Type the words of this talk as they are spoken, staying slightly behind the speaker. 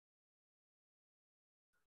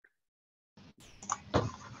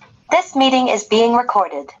This meeting is being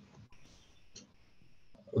recorded.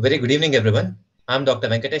 Very good evening, everyone. I'm Dr.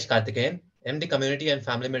 Venkatesh Karthikeyan, MD Community and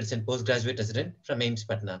Family Medicine Postgraduate Resident from AIIMS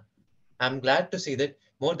Patna. I'm glad to see that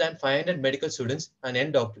more than 500 medical students and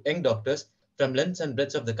young doctors from lengths and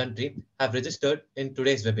breadths of the country have registered in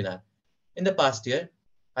today's webinar. In the past year,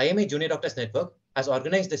 IMA Junior Doctors Network has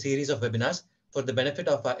organized a series of webinars for the benefit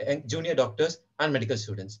of our junior doctors and medical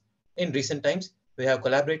students. In recent times, we have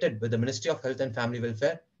collaborated with the Ministry of Health and Family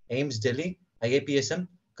Welfare, AIIMS Delhi, IAPSM,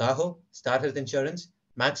 KAHO, Star Health Insurance,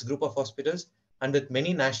 Max Group of Hospitals, and with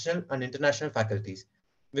many national and international faculties.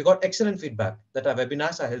 We got excellent feedback that our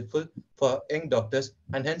webinars are helpful for young doctors,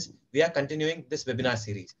 and hence we are continuing this webinar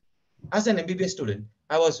series. As an MBBS student,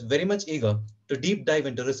 I was very much eager to deep dive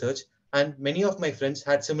into research, and many of my friends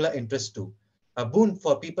had similar interests too. A boon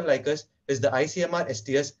for people like us is the ICMR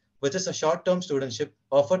STS, which is a short-term studentship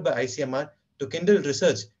offered by ICMR to kindle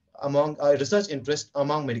research interest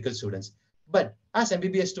among medical students. But as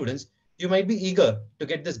MBBS students, you might be eager to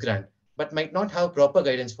get this grant, but might not have proper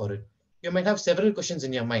guidance for it. You might have several questions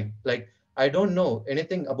in your mind, like, I don't know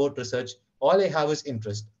anything about research. All I have is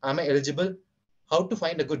interest. Am I eligible? How to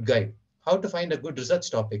find a good guide? How to find a good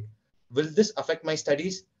research topic? Will this affect my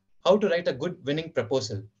studies? How to write a good winning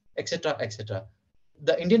proposal? Etc. etc.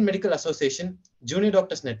 The Indian Medical Association Junior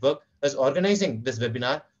Doctors Network is organizing this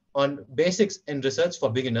webinar on basics in research for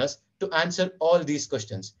beginners to answer all these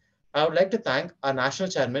questions. I would like to thank our National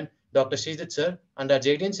Chairman, Dr. Srijit Sir, and our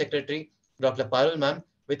JDN Secretary, Dr. Parul Ma'am,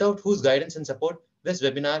 without whose guidance and support, this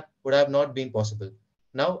webinar would have not been possible.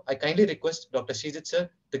 Now, I kindly request Dr. Srijit Sir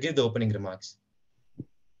to give the opening remarks.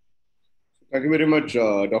 Thank you very much,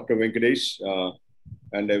 Dr. Venkatesh,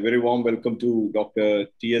 and a very warm welcome to Dr.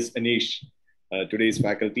 T.S. Anish, today's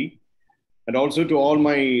faculty, and also to all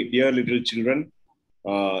my dear little children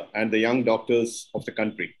and the young doctors of the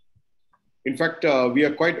country. In fact, we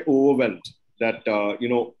are quite overwhelmed that,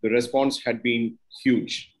 the response had been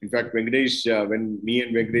huge. In fact, Venkatesh, when me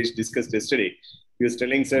and Venkatesh discussed yesterday, he was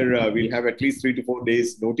telling, sir, we'll have at least 3 to 4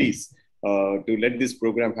 days notice to let this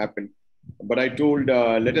program happen. But I told,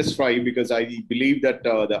 let us try, because I believe that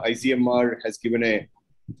the ICMR has given a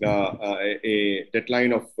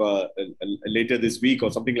deadline of later this week or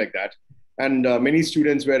something like that. And many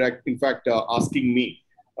students were, in fact, asking me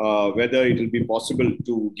whether it will be possible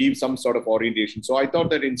to give some sort of orientation. So I thought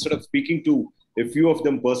that instead of speaking to a few of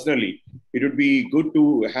them personally, it would be good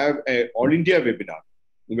to have an all India webinar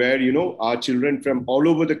where, our children from all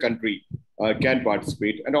over the country can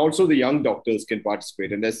participate, and also the young doctors can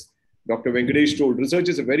participate. And as Dr. Venkatesh told, research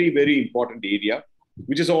is a very, very important area,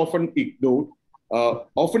 which is often ignored,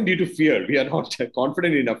 often due to fear. We are not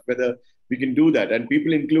confident enough whether we can do that. And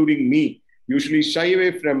people, including me, usually shy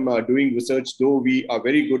away from doing research, though we are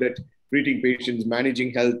very good at treating patients,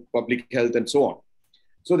 managing health, public health, and so on.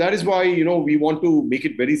 So that is why, we want to make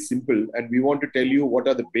it very simple, and we want to tell you what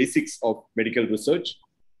are the basics of medical research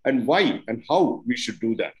and why and how we should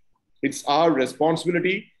do that. It's our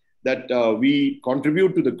responsibility that we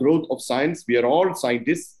contribute to the growth of science. We are all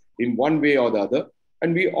scientists in one way or the other,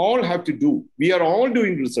 and we all have to do. We are all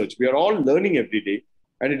doing research. We are all learning every day,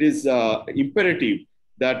 and it is imperative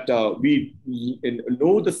that we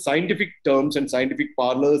know the scientific terms and scientific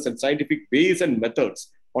parlors and scientific ways and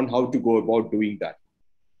methods on how to go about doing that.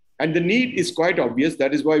 And the need is quite obvious.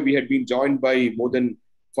 That is why we had been joined by more than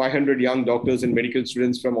 500 young doctors and medical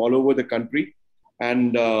students from all over the country.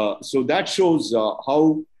 And so that shows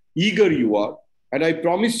how eager you are. And I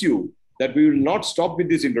promise you that we will not stop with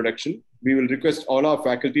this introduction. We will request all our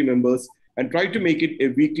faculty members and try to make it a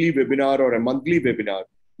weekly webinar or a monthly webinar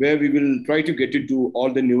where we will try to get into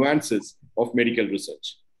all the nuances of medical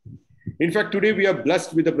research. In fact, today we are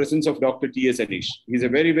blessed with the presence of Dr. T.S. Anish. He's a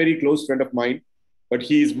very, very close friend of mine, but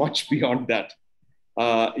he is much beyond that.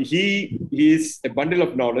 He is a bundle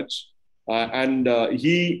of knowledge, and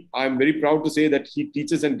I'm very proud to say that he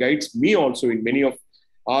teaches and guides me also in many of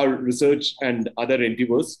our research and other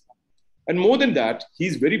endeavors. And more than that,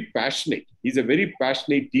 he's very passionate. He's a very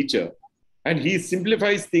passionate teacher, and he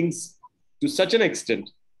simplifies things to such an extent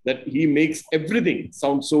that he makes everything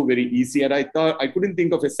sound so very easy. And I thought I couldn't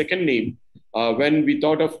think of a second name when we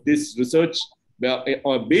thought of this research,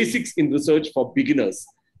 basics in research for beginners,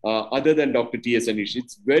 other than Dr. T.S. Anish.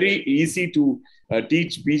 It's very easy to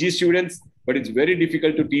teach PG students, but it's very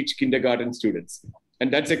difficult to teach kindergarten students.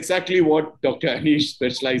 And that's exactly what Dr. Anish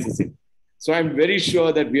specializes in. So I'm very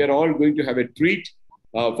sure that we are all going to have a treat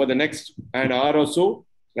for the next an hour or so.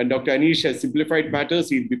 And Dr. Anish has simplified matters.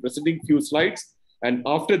 He'll be presenting a few slides. And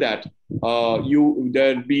after that,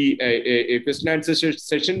 there'll be a question and answer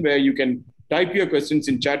session where you can type your questions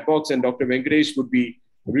in chat box, and Dr. Venkatesh would be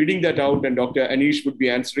reading that out, and Dr. Anish would be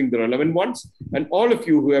answering the relevant ones. And all of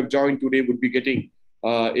you who have joined today would be getting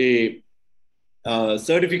a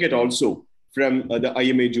certificate also from the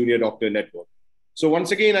IMA Junior Doctor Network. So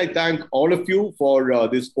once again, I thank all of you for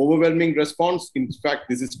this overwhelming response. In fact,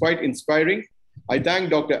 this is quite inspiring. I thank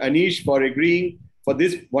Dr. Anish for agreeing for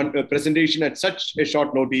this one presentation at such a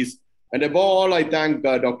short notice. And above all, I thank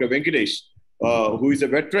Dr. Venkatesh, who is a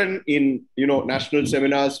veteran in national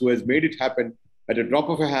seminars, who has made it happen at a drop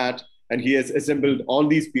of a hat, and he has assembled all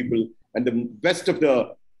these people and the best of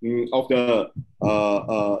the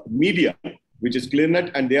media, which is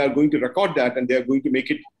ClearNet, and they are going to record that and they are going to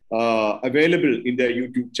make it available in their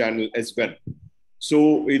YouTube channel as well.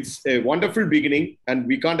 So it's a wonderful beginning, and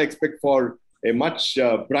we can't expect for a much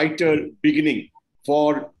brighter beginning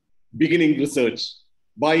for beginning research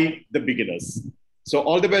by the beginners. So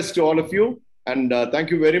all the best to all of you, and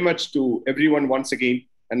thank you very much to everyone once again.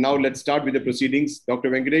 And now let's start with the proceedings. Dr.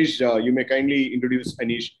 Venkatesh, you may kindly introduce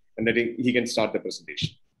Anish, and I think he can start the presentation.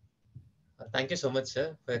 Thank you so much,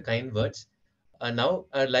 sir, for your kind words. Now,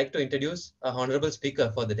 I'd like to introduce a honorable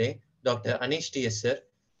speaker for the day, Dr. Anish TS, sir.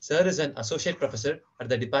 Sir is an associate professor at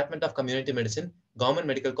the Department of Community Medicine, Government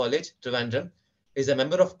Medical College, Trivandrum. He is a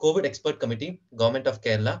member of COVID Expert Committee, Government of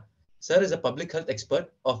Kerala. Sir is a public health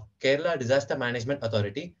expert of Kerala Disaster Management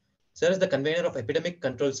Authority. Sir is the convener of Epidemic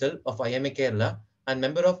Control Cell of IMA Kerala and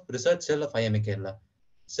member of Research Cell of IMA Kerala.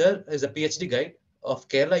 Sir is a PhD guide of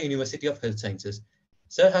Kerala University of Health Sciences.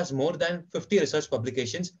 Sir has more than 50 research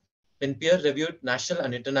publications in peer-reviewed national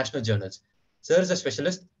and international journals. Sir is a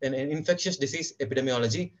specialist in infectious disease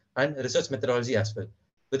epidemiology and research methodology as well.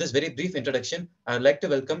 With this very brief introduction, I would like to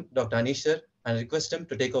welcome Dr. Anish, sir, and request him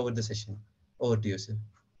to take over the session. Over to you, sir.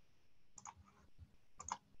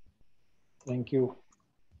 Thank you.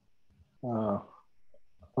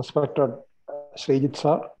 Respected Srijit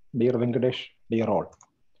sir, dear Venkatesh, dear all.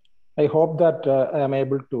 I hope that I am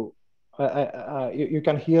able to, you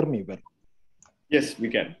can hear me well. Yes, we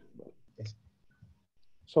can.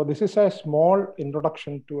 So this is a small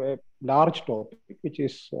introduction to a large topic, which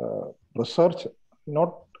is research,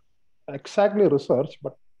 not exactly research,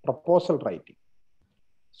 but proposal writing.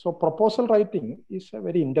 So proposal writing is a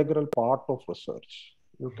very integral part of research.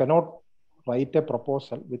 You cannot write a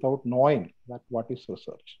proposal without knowing that what is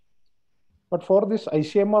research. But for this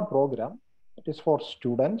ICMR program, it is for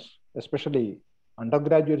students, especially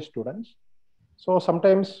undergraduate students. So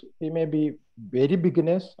sometimes we may be very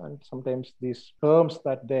beginners, and sometimes these terms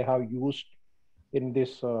that they have used in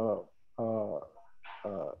this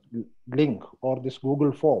link or this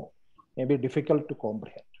Google form may be difficult to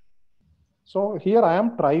comprehend. So here I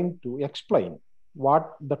am trying to explain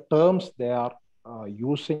what the terms they are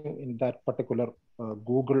using in that particular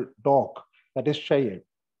Google Doc that is shared.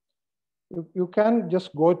 You can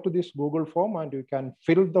just go to this Google form and you can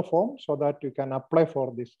fill the form so that you can apply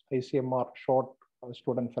for this ICMR short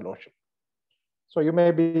student fellowship. So you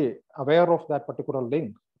may be aware of that particular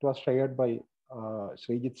link. It was shared by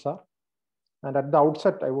Srijit sir. And at the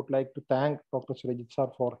outset, I would like to thank Dr. Srijit sir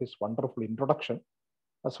for his wonderful introduction,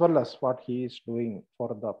 as well as what he is doing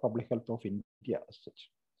for the public health of India as such.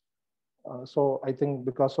 So I think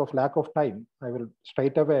because of lack of time, I will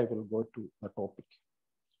go to the topic.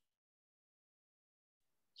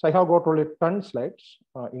 So I have got only 10 slides,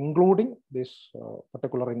 including this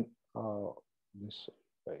particular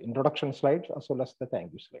introduction slides, as well as the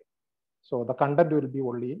thank you slide. So the content will be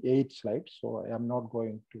only 8 slides. So I am not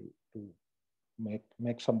going to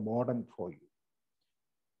make some burden for you.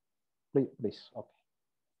 Please. Okay.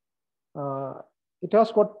 It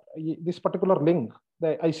has got this particular link.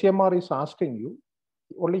 The ICMR is asking you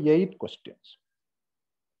only 8 questions.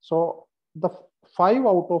 So the 5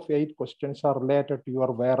 out of 8 questions are related to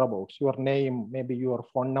your whereabouts, your name, maybe your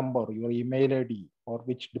phone number, your email ID, or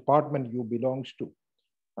which department you belong to,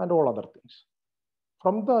 and all other things.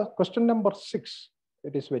 From the question number 6,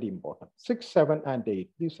 it is very important. 6, 7, and 8.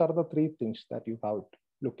 These are the 3 things that you have to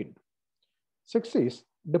look into. 6 is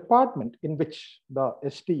department in which the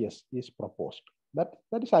STS is proposed. That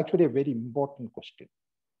is actually a very important question,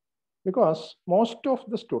 because most of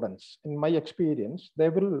the students, in my experience, they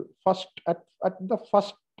will first at the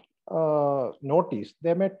first notice,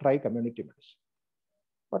 they may try community medicine.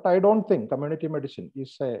 But I don't think community medicine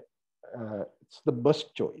is it's the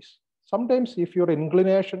best choice. Sometimes if your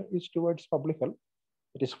inclination is towards public health,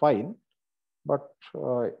 it is fine. But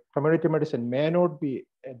community medicine may not be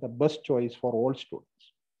the best choice for all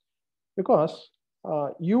students, because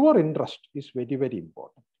your interest is very, very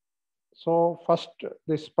important. So first,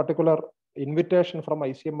 this particular invitation from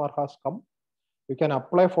ICMR has come. You can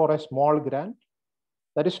apply for a small grant.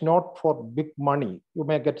 That is not for big money. You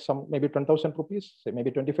may get some, maybe 10,000 rupees, say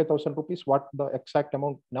maybe 25,000 rupees. What the exact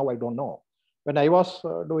amount now, I don't know. When I was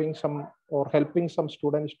doing some or helping some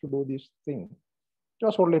students to do this thing, it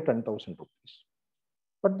was only 10,000 rupees.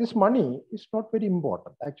 But this money is not very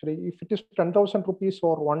important. Actually, if it is 10,000 rupees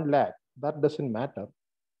or 1 lakh, that doesn't matter.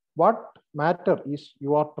 What matter is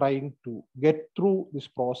you are trying to get through this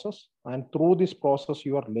process, and through this process,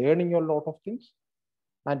 you are learning a lot of things.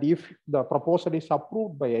 And if the proposal is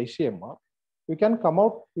approved by ICMR, you can come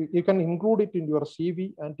out, you can include it in your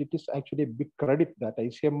CV, and it is actually a big credit that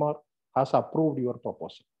ICMR has approved your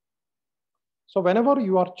proposal. So whenever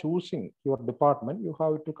you are choosing your department, you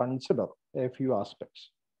have to consider a few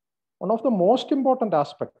aspects. One of the most important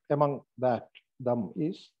aspects among them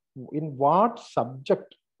is in what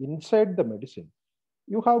subject inside the medicine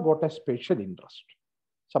you have got a special interest.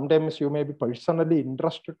 Sometimes you may be personally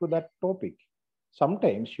interested to that topic.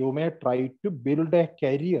 Sometimes you may try to build a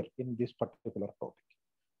career in this particular topic.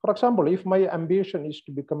 For example, if my ambition is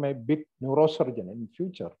to become a big neurosurgeon in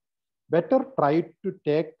future, better try to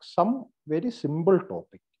take some very simple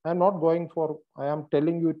topic. I am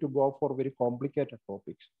telling you to go for very complicated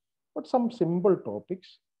topics, but some simple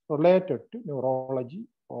topics related to neurology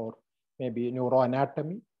or maybe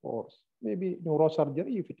neuroanatomy or maybe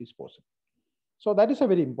neurosurgery if it is possible. So that is a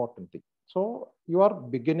very important thing. So you are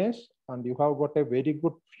beginners and you have got a very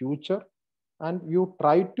good future, and you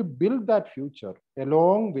try to build that future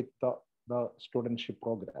along with the studentship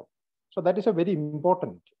program. So that is a very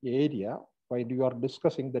important area while you are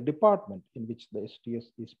discussing the department in which the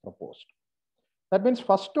STS is proposed. That means,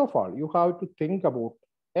 first of all, you have to think about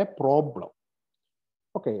a problem.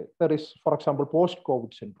 Okay, there is, for example,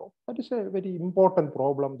 post-COVID syndrome. That is a very important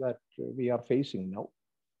problem that we are facing now.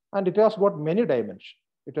 And it has got many dimensions.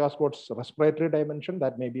 It has got respiratory dimension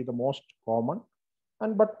that may be the most common.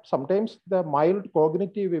 But sometimes the mild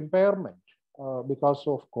cognitive impairment because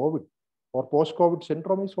of COVID or post-COVID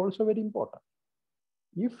syndrome is also very important.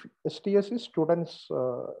 If STS is students,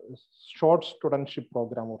 short studentship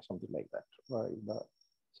program or something like that,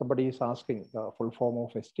 somebody is asking the full form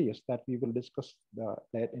of STS, that we will discuss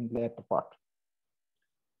in the later part.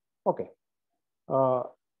 Okay,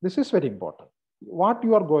 this is very important. What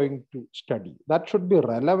you are going to study, that should be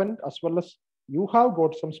relevant, as well as you have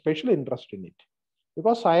got some special interest in it.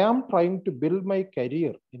 Because I am trying to build my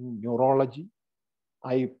career in neurology.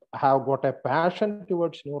 I have got a passion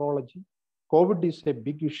towards neurology. COVID is a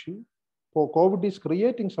big issue. COVID is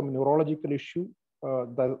creating some neurological issue,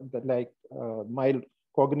 like mild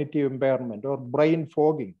cognitive impairment or brain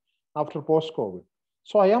fogging after post-COVID.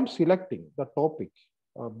 So I am selecting the topic,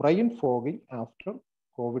 brain fogging after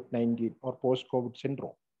COVID-19 or post-COVID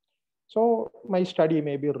syndrome. So my study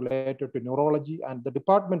may be related to neurology, and the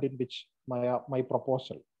department in which my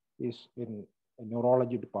proposal is in a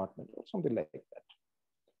neurology department or something like that.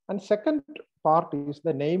 And second part is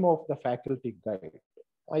the name of the faculty guide.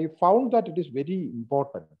 I found that it is very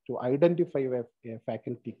important to identify a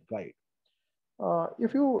faculty guide.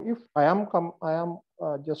 If I am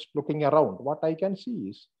just looking around, what I can see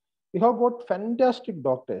is we have got fantastic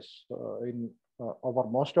doctors in over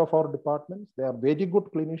most of our departments. They are very good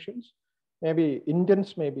clinicians. Maybe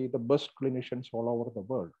Indians may be the best clinicians all over the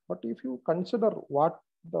world. But if you consider what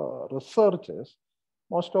the research is,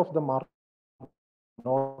 most of them are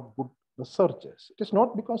not good researchers. It is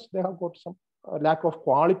not because they have got some lack of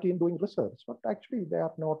quality in doing research, but actually they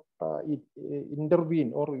are not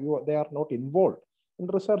intervene or they are not involved in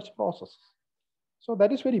research process. So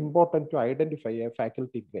that is very important to identify a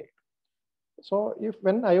faculty guide. So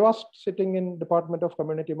when I was sitting in Department of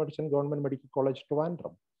Community Medicine, Government Medical College,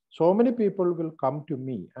 Trivandrum, so many people will come to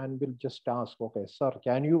me and will just ask, okay, sir,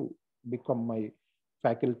 can you become my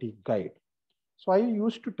faculty guide? So I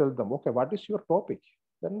used to tell them, okay, what is your topic?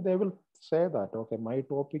 Then they will say that, okay, my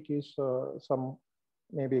topic is some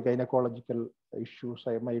maybe gynecological issues.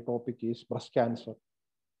 My topic is breast cancer.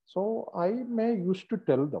 So I may used to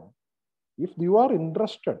tell them, if you are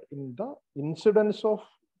interested in the incidence of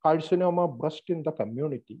carcinoma breast in the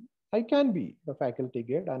community, I can be the faculty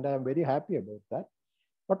guide, and I am very happy about that.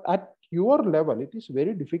 But at your level, it is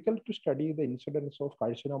very difficult to study the incidence of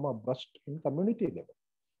carcinoma breast in community level.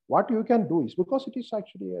 What you can do is, because it is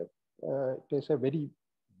actually it is a very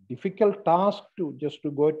difficult task to just to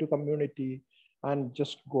go to community and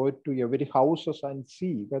just go to every houses and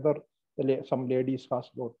see whether some ladies has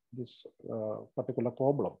got this particular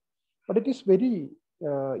problem. But it is very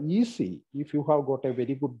easy if you have got a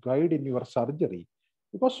very good guide in your surgery,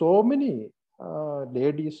 because so many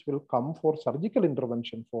ladies will come for surgical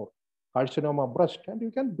intervention for carcinoma breast, and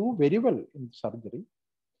you can do very well in surgery.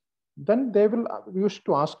 Then they will used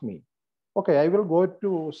to ask me, Okay, I will go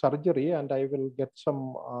to surgery and I will get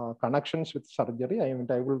some connections with surgery. I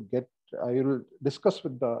will discuss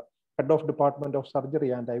with the head of department of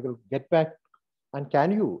surgery and I will get back. And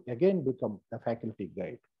can you again become a faculty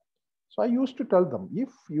guide? So I used to tell them, if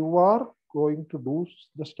you are going to do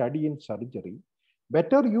the study in surgery,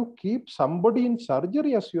 better you keep somebody in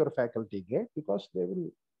surgery as your faculty guide because they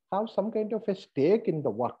will have some kind of a stake in the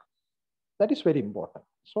work. That is very important.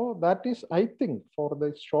 So that is, I think, for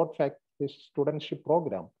the short fact, this studentship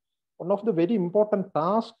program, one of the very important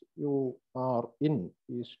tasks you are in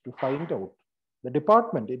is to find out the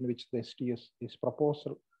department in which the STS is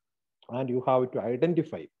proposal, and you have to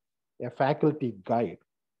identify a faculty guide.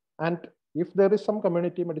 And if there is some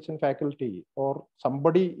community medicine faculty or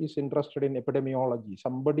somebody is interested in epidemiology,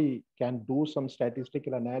 somebody can do some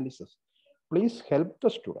statistical analysis, please help the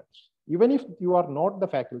students. Even if you are not the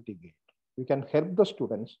faculty guide, you can help the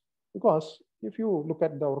students, because if you look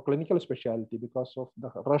at our clinical specialty, because of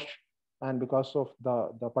the rush and because of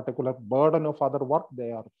the particular burden of other work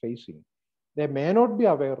they are facing, they may not be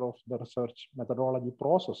aware of the research methodology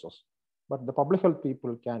processes, but the public health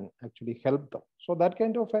people can actually help them. So that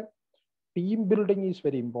kind of a team building is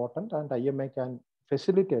very important, and IMA can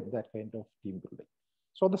facilitate that kind of team building.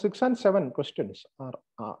 So the 6 and 7 questions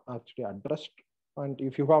are actually addressed. And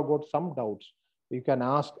if you have got some doubts, you can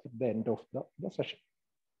ask at the end of the session.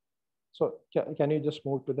 So can you just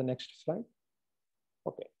move to the next slide?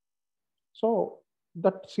 Okay. So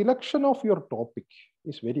that selection of your topic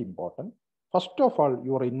is very important. First of all,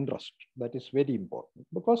 your interest, that is very important,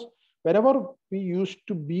 because whenever we used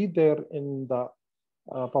to be there in the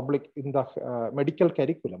medical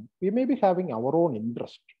curriculum, we may be having our own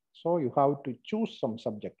interest. So you have to choose some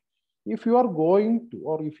subject. If you are going to,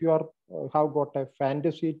 or if you are have got a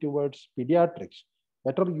fantasy towards pediatrics,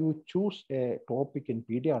 better you choose a topic in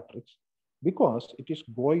pediatrics, because it is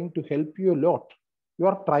going to help you a lot. You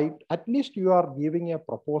are trying, at least you are giving a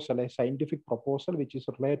proposal, a scientific proposal, which is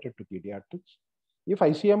related to pediatrics. If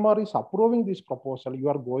ICMR is approving this proposal, you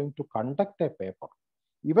are going to conduct a paper.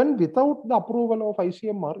 Even without the approval of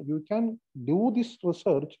ICMR, you can do this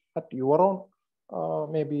research at your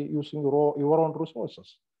own, maybe using your own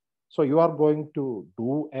resources. So you are going to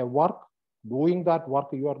do a work. Doing that work,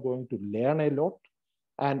 you are going to learn a lot.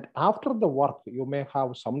 And after the work, you may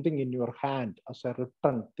have something in your hand as a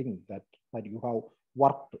written thing that you have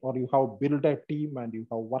worked, or you have built a team and you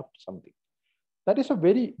have worked something. That is a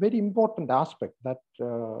very, very important aspect that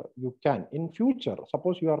you can in future.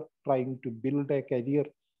 Suppose you are trying to build a career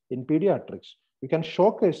in pediatrics, you can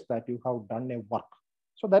showcase that you have done a work.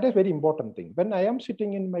 So that is very important thing. When I am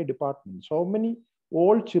sitting in my department, so many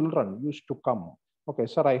old children used to come. Okay,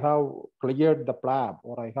 sir, I have cleared the PLAB,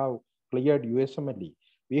 or I have cleared USMLE.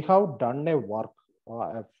 We have done a work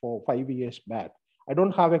for 5 years back. I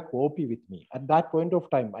don't have a copy with me. At that point of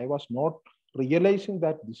time, I was not realizing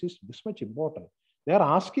that this is this much important. They are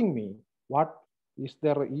asking me, what is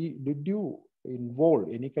there, did you involve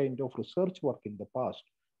any kind of research work in the past?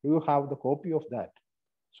 Do you have the copy of that?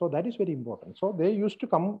 So that is very important. So they used to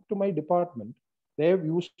come to my department. They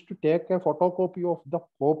used to take a photocopy of the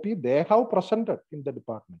copy they have presented in the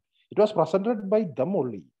department. It was presented by them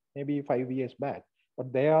only, maybe 5 years back,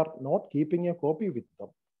 but they are not keeping a copy with them.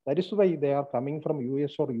 That is why they are coming from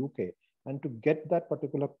US or UK and to get that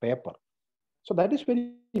particular paper. So that is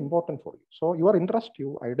very important for you. So your interest,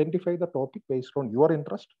 you identify the topic based on your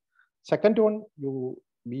interest. Second one, you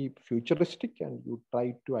be futuristic and you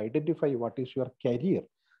try to identify what is your career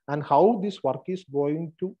and how this work is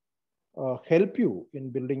going to help you in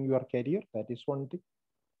building your career. That is one thing.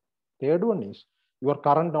 Third one is your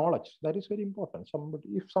current knowledge. That is very important.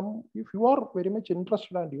 If you are very much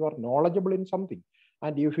interested and you are knowledgeable in something,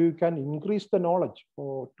 and if you can increase the knowledge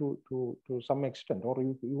to some extent, or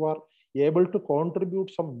you are able to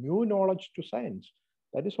contribute some new knowledge to science,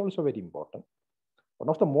 that is also very important. One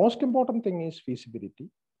of the most important thing is feasibility,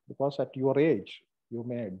 because at your age, you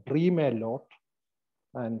may dream a lot,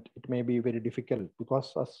 and it may be very difficult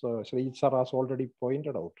because, as Sri Sir has already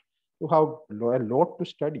pointed out, you have a lot to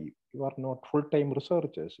study. You are not full-time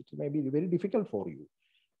researchers. It may be very difficult for you.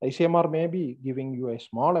 ICMR may be giving you a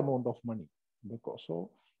small amount of money, because so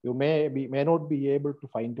you may not be able to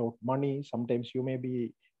find out money. Sometimes you may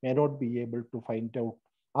not be able to find out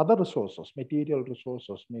other resources, material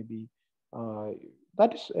resources, maybe.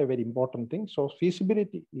 That is a very important thing. So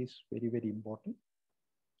feasibility is very, very important.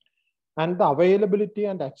 And the availability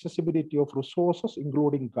and accessibility of resources,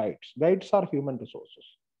 including guides. Guides are human resources.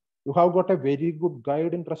 You have got a very good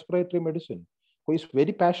guide in respiratory medicine who is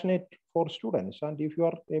very passionate for students. And if you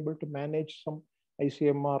are able to manage some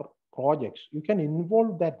ICMR projects, you can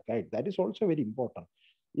involve that guide. That is also very important.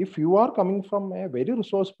 If you are coming from a very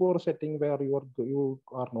resource poor setting where you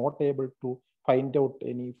are not able to find out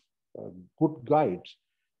any good guides,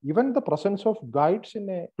 even the presence of guides in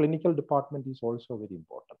a clinical department is also very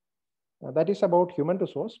important. That is about human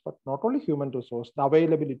resource, but not only human resource, the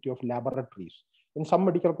availability of laboratories. In some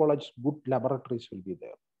medical colleges, good laboratories will be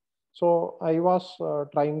there. So I was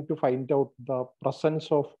trying to find out the presence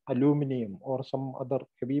of aluminum or some other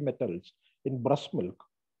heavy metals in breast milk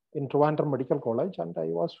in Trivandrum Medical College, and I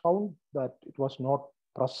was found that it was not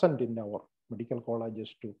present in our medical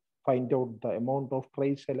colleges to find out the amount of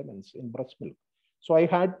trace elements in breast milk. So I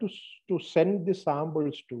had to send the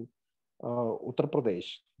samples to Uttar Pradesh,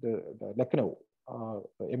 the Lucknow,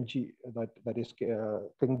 MG, that is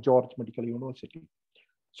King George Medical University.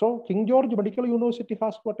 So King George Medical University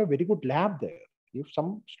has got a very good lab there. If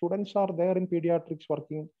some students are there in pediatrics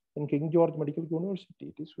working in King George Medical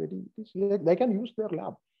University, they can use their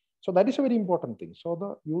lab. So that is a very important thing.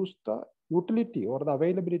 So the utility or the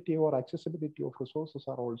availability or accessibility of resources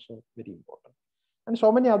are also very important. And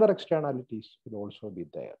so many other externalities will also be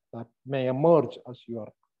there that may emerge as you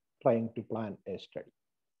are trying to plan a study.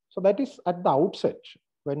 So that is at the outset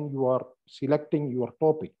when you are selecting your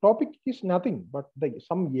topic. Topic is nothing but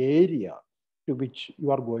some area to which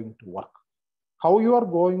you are going to work. How you are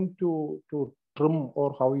going to trim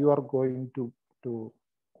or how you are going to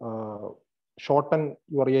shorten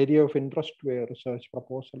your area of interest to a research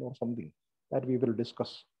proposal or something that we will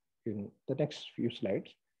discuss in the next few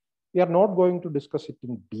slides. We are not going to discuss it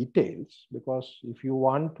in details because if you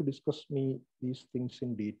want to discuss these things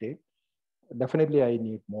in detail, definitely I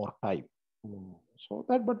need more time.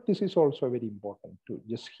 But this is also very important to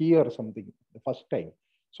just hear something the first time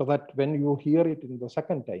so that when you hear it in the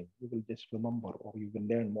second time, you will just remember or you will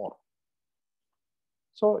learn more.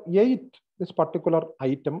 So 8, this particular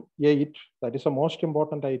item, 8, that is the most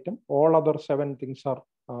important item. All other 7 things are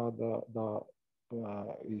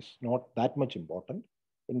is not that much important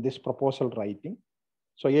in this proposal writing.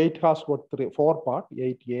 So 8 has got 4 parts,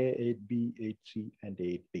 8A, 8B, 8C, and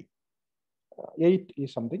 8D. 8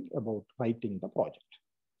 is something about writing the project.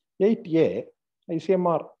 8A,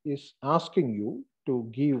 ICMR is asking you to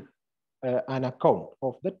give an account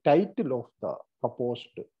of the title of the proposed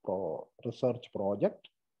research project,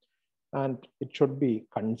 and it should be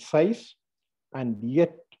concise and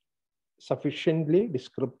yet sufficiently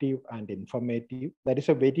descriptive and informative. That is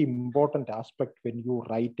a very important aspect when you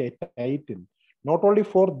write a title, not only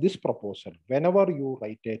for this proposal. Whenever you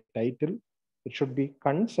write a title, it should be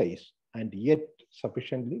concise and yet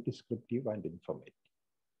sufficiently descriptive and informative.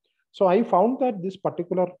 So I found that this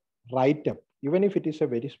particular write-up, even if it is a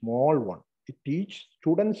very small one, it teaches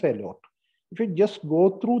students a lot. If you just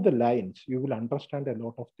go through the lines, you will understand a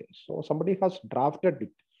lot of things. So somebody has drafted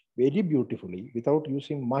it very beautifully without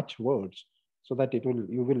using much words so that you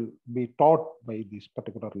will be taught by these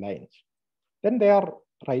particular lines. Then they are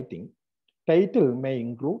writing, title may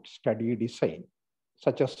include study design,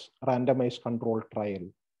 such as randomized control trial,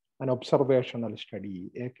 an observational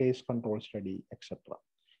study, a case control study, etc.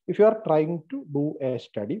 If you are trying to do a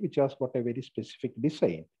study which has got a very specific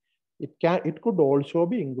design, it could also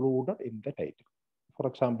be included in the title. For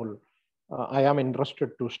example, I am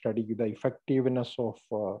interested to study the effectiveness of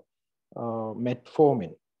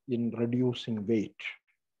metformin in reducing weight.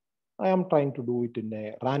 I am trying to do it in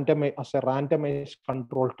a randomized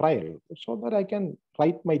control trial so that I can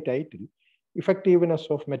write my title, effectiveness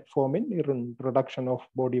of metformin in reduction of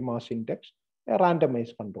body mass index, a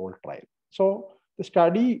randomized control trial. So the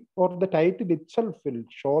study or the title itself will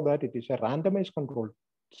show that it is a randomized control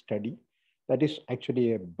study that is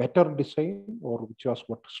actually a better design or which has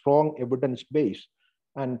got strong evidence base,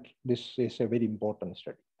 and this is a very important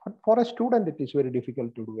study. But for a student, it is very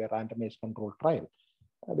difficult to do a randomized control trial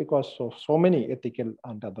because of so many ethical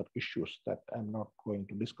and other issues that I'm not going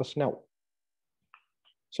to discuss now.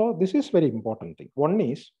 So this is very important thing. One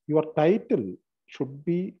is your title should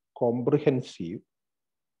be comprehensive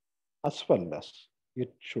as well as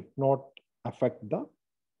it should not affect the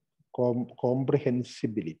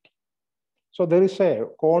comprehensibility. So there is a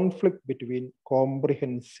conflict between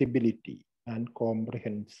comprehensibility and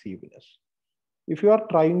comprehensiveness. If you are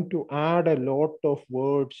trying to add a lot of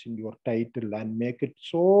words in your title and make it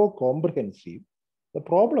so comprehensive, the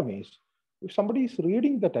problem is if somebody is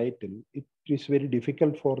reading the title, it is very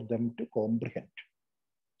difficult for them to comprehend.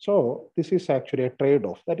 So this is actually a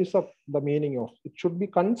trade-off. That is the meaning of it should be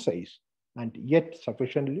concise and yet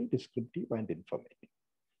sufficiently descriptive and informative.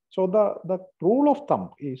 So the rule of thumb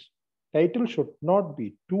is title should not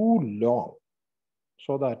be too long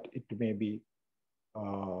so that it may be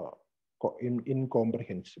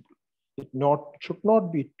incomprehensible. It should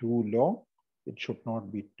not be too long It should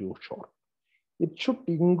not be too short. It should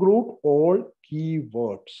include all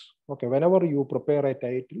keywords. Okay, whenever you prepare a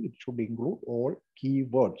title, it should include all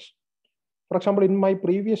keywords. For example, in my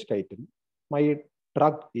previous title, my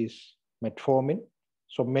drug is metformin.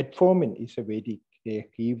 So metformin is a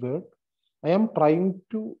keyword. I am trying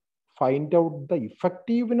to find out the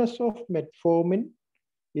effectiveness of metformin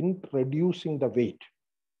in reducing the weight.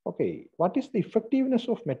 Okay, what is the effectiveness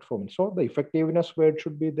of metformin? So the effectiveness word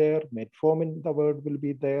should be there. Metformin, the word will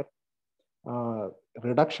be there.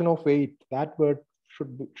 Reduction of weight, that word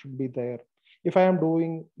should be there. If I am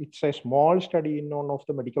doing, it's a small study in one of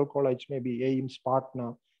the medical college, maybe AIIMS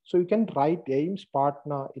Patna. So you can write AIIMS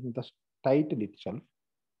Patna in the title itself.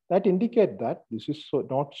 That indicate that this is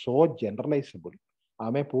not so generalizable.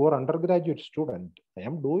 I'm a poor undergraduate student. I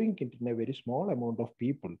am doing it in a very small amount of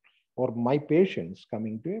people or my patients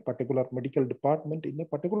coming to a particular medical department in a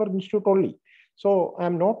particular institute only. So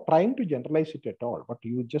I'm not trying to generalize it at all, but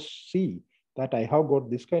you just see that I have got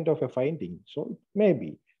this kind of a finding. So it may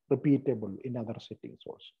be repeatable in other settings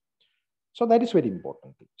also. So that is very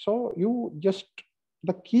important. So you just,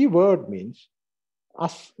 the keyword means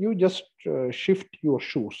as you just shift your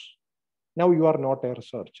shoes. Now you are not a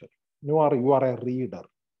researcher. You are a reader.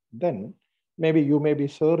 Then maybe you may be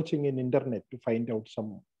searching in internet to find out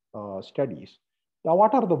some studies. Now,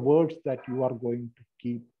 what are the words that you are going to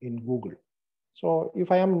keep in Google? So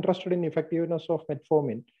if I am interested in effectiveness of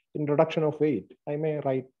metformin in reduction of weight, I may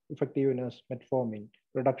write effectiveness, metformin,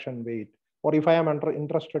 reduction weight. Or if I am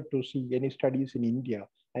interested to see any studies in India,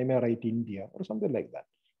 I may write India or something like that.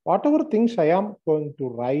 Whatever things I am going to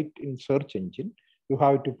write in search engine, you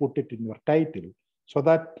have to put it in your title so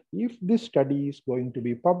that if this study is going to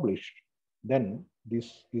be published, then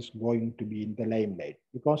this is going to be in the limelight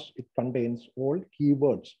because it contains all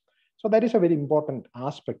keywords. So that is a very important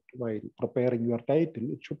aspect while preparing your title.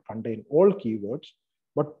 It should contain all keywords,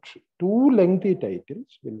 but too lengthy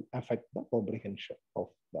titles will affect the comprehension of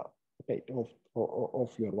the title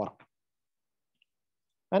of your work.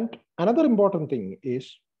 And another important thing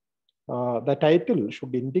is the title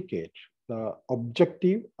should indicate the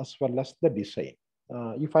objective as well as the design.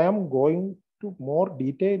 If I am going to more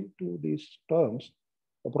detail to these terms,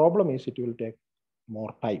 the problem is it will take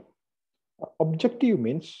more time. Objective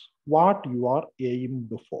means what you are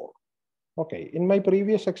aimed for. Okay, in my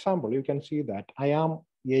previous example, you can see that I am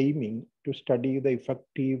aiming to study the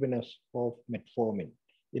effectiveness of metformin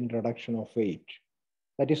in reduction of weight.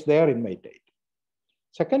 That is there in my title.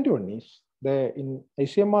 Second one is, in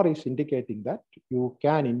ICMR is indicating that you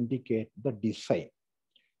can indicate the design.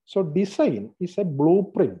 So design is a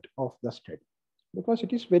blueprint of the study because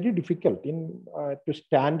it is very difficult to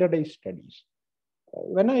standardize studies.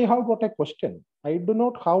 When I have got a question, I do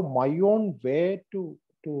not have my own way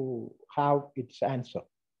to have its answer.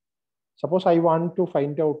 Suppose I want to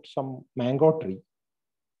find out some mango tree.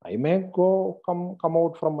 I may come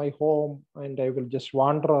out from my home and I will just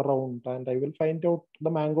wander around and I will find out the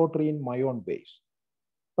mango tree in my own ways.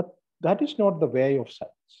 But that is not the way of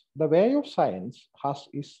science. The way of science has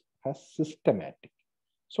systematic.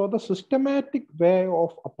 So the systematic way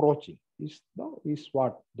of approaching is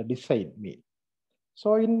what the design means.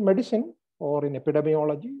 So in medicine or in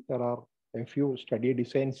epidemiology, there are a few study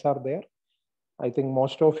designs are there. I think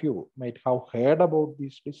most of you might have heard about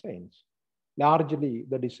these designs. Largely,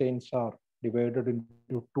 the designs are divided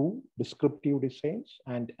into two: descriptive designs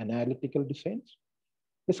and analytical designs.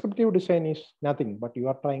 Descriptive design is nothing but you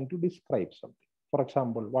are trying to describe something. For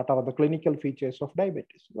example, what are the clinical features of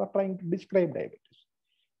diabetes? You are trying to describe diabetes.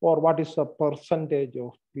 Or what is the percentage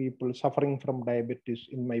of people suffering from diabetes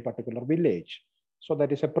in my particular village? So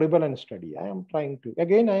that is a prevalence study. I am trying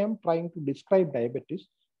to describe diabetes,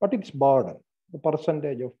 but its burden, the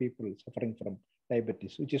percentage of people suffering from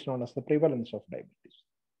diabetes, which is known as the prevalence of diabetes.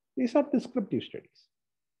 These are descriptive studies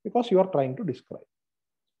because you are trying to describe.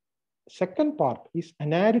 Second part is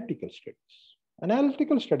analytical studies.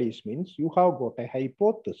 Analytical studies means you have got a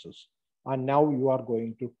hypothesis and now you are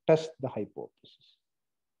going to test the hypothesis.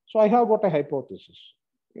 So I have got a hypothesis.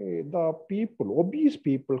 The obese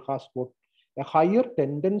people has got a higher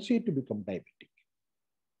tendency to become diabetic.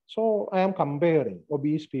 So I am comparing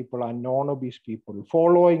obese people and non-obese people,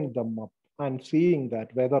 following them up and seeing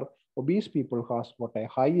that whether obese people has got a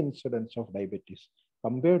high incidence of diabetes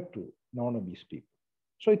compared to non-obese people.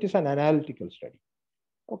 So it is an analytical study.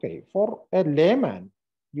 Okay, for a layman,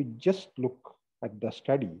 you just look at the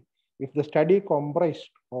study. If the study comprised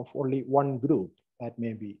of only one group, that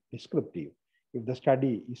may be descriptive. If the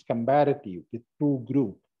study is comparative with two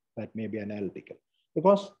groups, that may be analytical.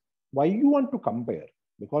 Because why you want to compare?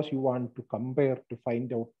 Because you want to compare to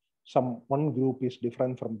find out one group is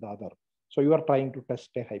different from the other. So you are trying to test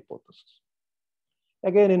a hypothesis.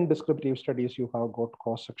 Again, in descriptive studies, you have got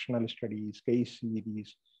cross-sectional studies, case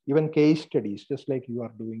series, even case studies, just like you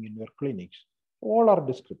are doing in your clinics. All are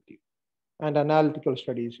descriptive. And analytical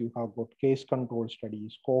studies, you have got case control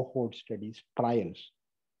studies, cohort studies, trials.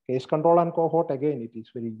 Case control and cohort, again, it is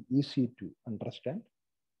very easy to understand.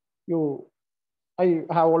 I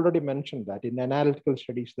have already mentioned that in analytical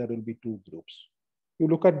studies, there will be two groups. You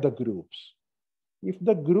look at the groups. If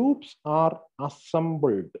the groups are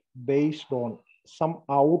assembled based on some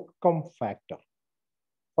outcome factor,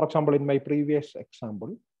 for example, in my previous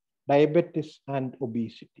example, diabetes and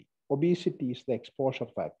obesity. Obesity is the exposure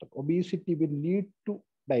factor. Obesity will lead to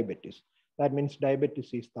diabetes. That means diabetes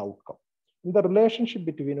is the outcome. In the relationship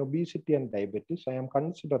between obesity and diabetes, I am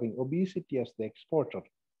considering obesity as the exposure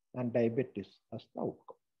and diabetes as the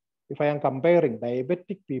outcome. If I am comparing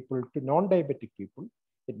diabetic people to non-diabetic people,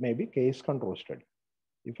 it may be case control study.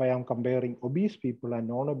 If I am comparing obese people and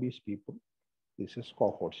non-obese people, this is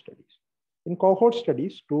cohort studies. In cohort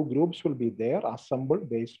studies, two groups will be there assembled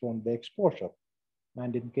based on the exposure.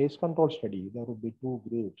 And in case control study, there will be two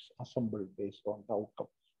groups assembled based on the outcome.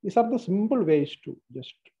 These are the simple ways to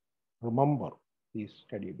just remember these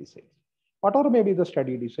study designs. Whatever may be the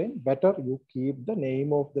study design, better you keep the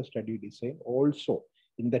name of the study design also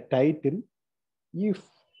in the title,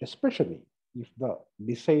 especially if the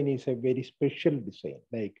design is a very special design,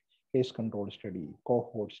 like case control study,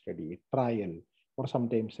 cohort study, trial, or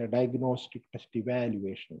sometimes a diagnostic test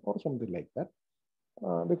evaluation or something like that.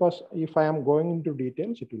 Because if I am going into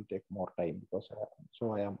details, it will take more time because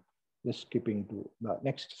so I am just skipping to the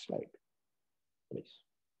next slide, please.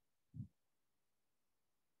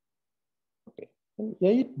 Okay, in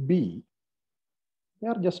 8B, they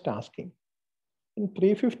are just asking, in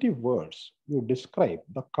 350 words, you describe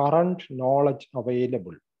the current knowledge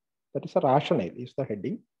available. That is a rationale, is the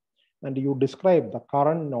heading. And you describe the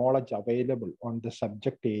current knowledge available on the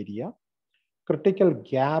subject area, critical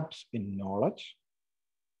gaps in knowledge,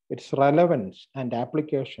 its relevance and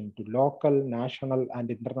application to local, national, and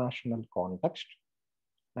international context,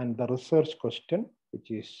 and the research question,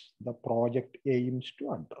 which is the project aims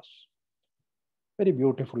to address. Very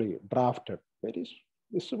beautifully drafted, very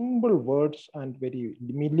simple words and very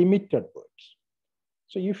limited words.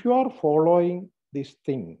 So if you are following this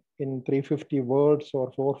thing in 350 words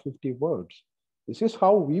or 450 words, this is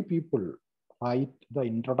how we people write the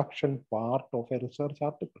introduction part of a research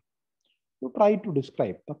article. You try to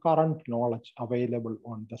describe the current knowledge available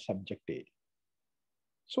on the subject area.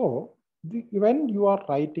 So when you are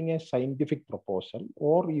writing a scientific proposal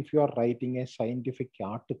or if you are writing a scientific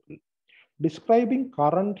article, describing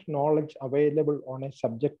current knowledge available on a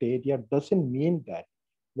subject area doesn't mean that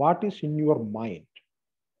what is in your mind.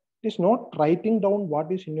 It is not writing down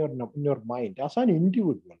what is in your mind. As an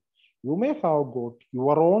individual, you may have got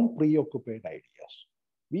your own preoccupied ideas.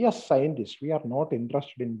 We as scientists, we are not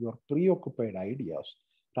interested in your preoccupied ideas.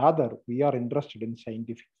 Rather, we are interested in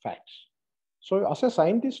scientific facts. So as a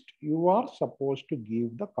scientist, you are supposed to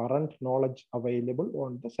give the current knowledge available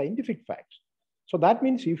on the scientific facts. So that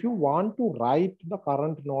means if you want to write the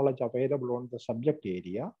current knowledge available on the subject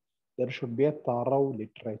area, there should be a thorough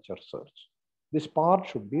literature search. This part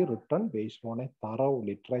should be written based on a thorough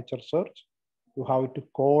literature search. You have to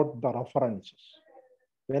quote the references.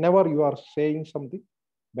 Whenever you are saying something,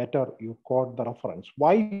 better you quote the reference.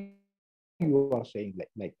 Why you are saying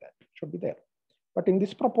like that? It should be there. But in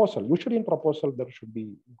this proposal, usually in proposal, there should be,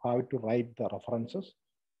 you have to write the references.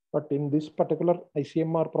 But in this particular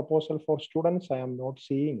ICMR proposal for students, I am not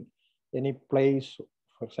seeing any place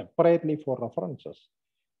separately for references.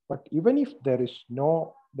 But even if there is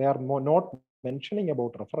no, they are not mentioning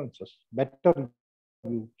about references, better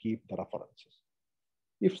you keep the references.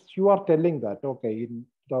 If you are telling that, okay, in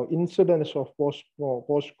the incidence of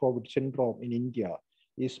post-COVID syndrome in India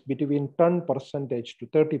is between 10% to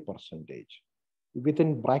 30%,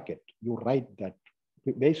 within bracket, you write that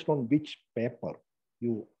based on which paper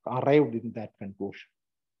you arrived in that conclusion.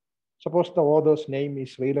 Suppose the author's name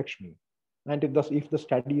is Sri Lakshmi, and if the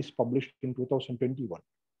study is published in 2021,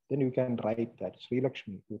 then you can write that Sri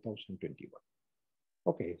Lakshmi 2021.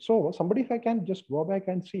 Okay, so somebody can just go back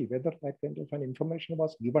and see whether that kind of an information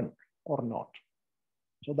was given or not.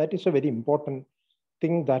 So that is a very important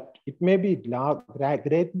thing that it may be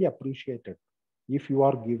greatly appreciated if you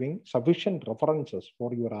are giving sufficient references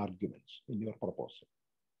for your arguments in your proposal.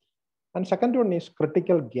 And second one is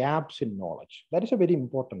critical gaps in knowledge. That is a very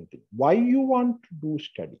important thing. Why you want to do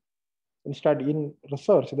study? Instead, in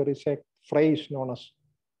research, there is a phrase known as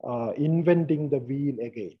inventing the wheel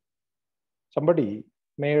again. Somebody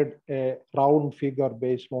made a round figure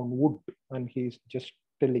based on wood and he's just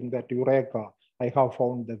telling that, Eureka, I have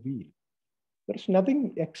found the wheel. There's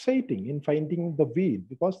nothing exciting in finding the wheel,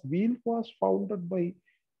 because the wheel was founded by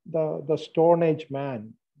the Stone Age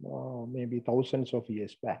man, maybe thousands of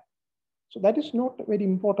years back. So that is not very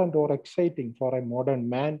important or exciting for a modern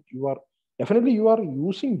man. You are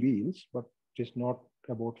using wheels, but it is not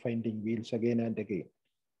about finding wheels again and again.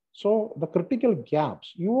 So the critical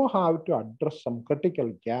gaps, you have to address some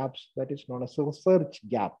critical gaps that is known as a research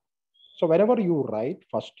gap. So whenever you write,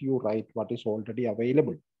 first you write what is already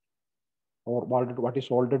available or what is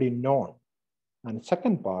already known. And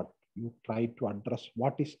second part, you try to address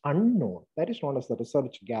what is unknown. That is known as the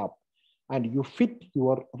research gap. And you fit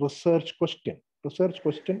your research question. Research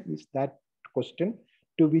question is that question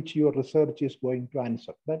to which your research is going to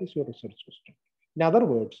answer. That is your research question. In other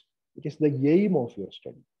words, it is the aim of your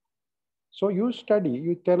study. So you study,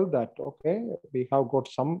 you tell that, okay, we have got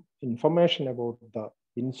some information about the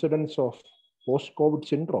incidence of post-COVID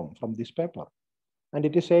syndrome from this paper. And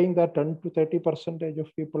it is saying that 10 to 30%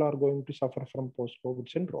 of people are going to suffer from post-COVID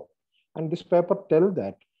syndrome. And this paper tells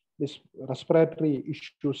that these respiratory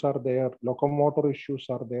issues are there, locomotor issues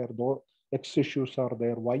are there, X issues are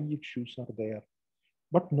there, Y issues are there.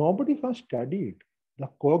 But nobody has studied the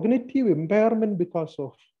cognitive impairment because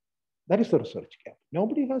of, that is the research gap.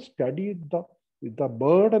 Nobody has studied the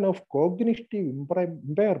burden of cognitive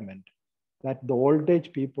impairment that the old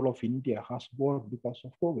age people of India has got because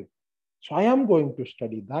of COVID. So I am going to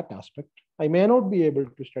study that aspect. I may not be able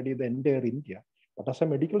to study the entire India, but as a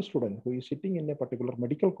medical student who is sitting in a particular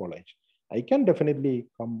medical college, I can definitely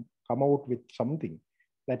come out with something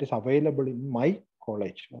that is available in my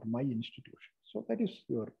college or my institution. So that is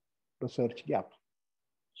your research gap.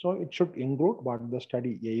 So it should include what the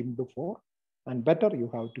study aimed for, and better you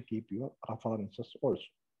have to keep your references also.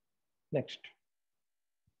 Next.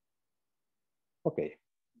 Okay,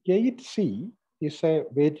 8C is a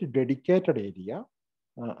very dedicated area.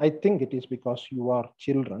 I think it is because you are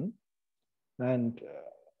children, and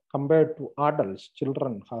compared to adults,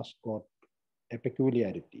 children has got a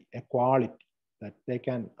peculiarity, a quality that they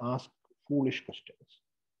can ask foolish questions.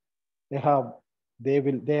 They are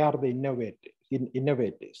the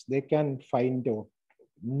innovators. They can find out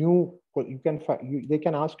new, they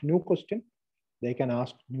can ask new questions, they can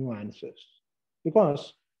ask new answers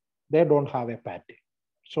because they don't have a pattern.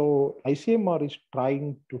 So ICMR is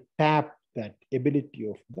trying to tap that ability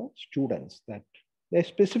of the students, that they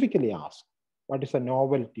specifically ask, what is a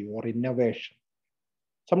novelty or innovation?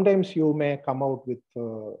 Sometimes you may come out with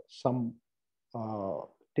some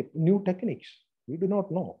new techniques. We do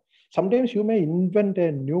not know. Sometimes you may invent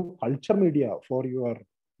a new culture media for your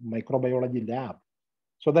microbiology lab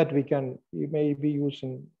so that we may be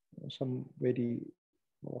using some very,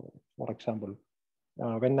 for example,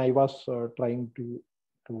 when I was trying to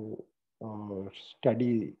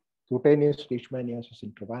study cutaneous leishmaniasis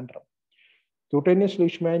in Trivandrum. Cutaneous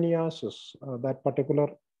leishmaniasis, that particular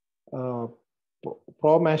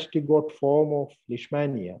promastigote form of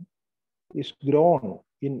leishmania, is grown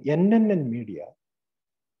in NNN media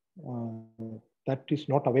that is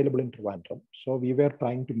not available in Trivandrum. So we were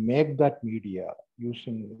trying to make that media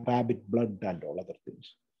using rabbit blood and all other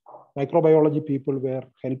things. Microbiology people were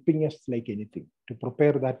helping us like anything to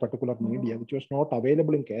prepare that particular media, which was not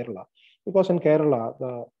available in Kerala, because in Kerala,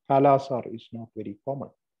 the kalasar is not very common.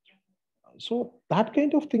 So that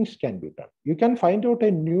kind of things can be done. You can find out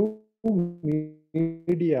a new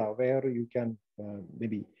media where you can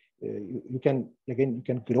maybe you can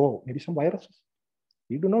grow maybe some viruses.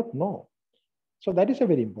 We do not know. So that is a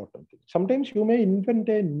very important thing. Sometimes you may invent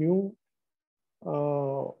a new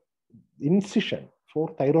incision for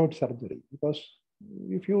thyroid surgery, because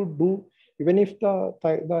if you do, even if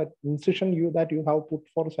the incision that you have put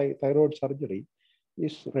for thyroid surgery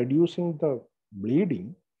is reducing the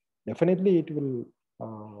bleeding, definitely it will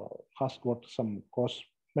has got some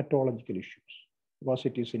cosmetological issues because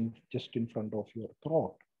it is just in front of your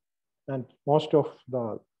throat. And most of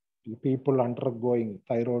the people undergoing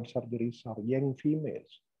thyroid surgeries are young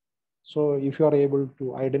females. So if you are able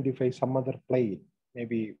to identify some other plane,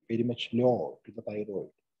 maybe very much low to the thyroid,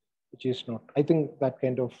 which is not, I think that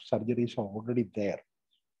kind of surgeries are already there.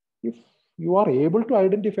 If you are able to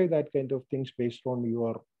identify that kind of things based on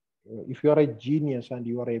your, if you are a genius and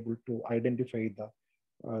you are able to identify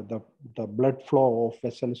the blood flow of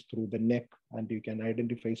vessels through the neck, and you can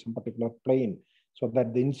identify some particular plane, so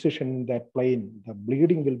that the incision in that plane, the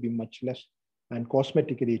bleeding will be much less, and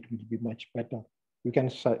cosmetically it will be much better. You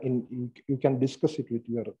can discuss it with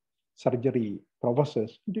your surgery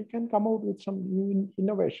professors, and you can come out with some new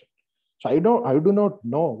innovation. So I do not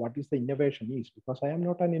know what is the innovation is, because I am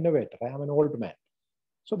not an innovator. I am an old man.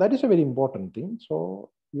 So that is a very important thing. So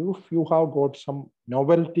if you have got some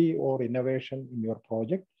novelty or innovation in your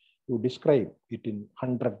project, you describe it in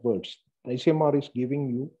 100 words. The ICMR is giving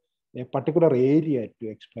you a particular area to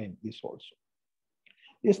explain this also.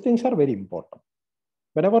 These things are very important.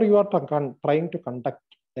 Whenever you are trying to conduct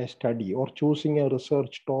a study or choosing a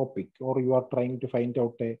research topic, or you are trying to find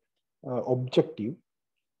out a objective,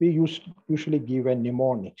 we usually give a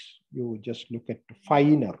mnemonics. You just look at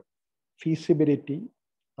finer, feasibility,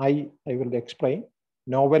 I will explain,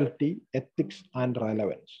 novelty, ethics, and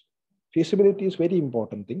relevance. Feasibility is very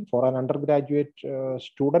important thing. For an undergraduate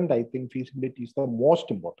student, I think feasibility is the most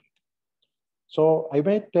important. So I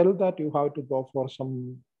may tell that you have to go for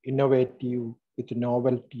some innovative with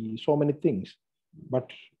novelty, so many things. But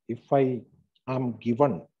if I am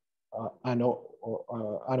given an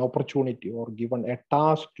opportunity or given a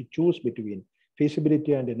task to choose between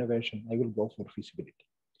feasibility and innovation, I will go for feasibility.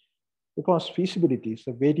 Because feasibility is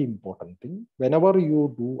a very important thing. Whenever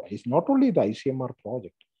you do, it's not only the ICMR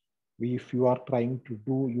project, if you are trying to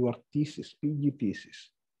do your thesis, PG thesis,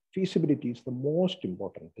 feasibility is the most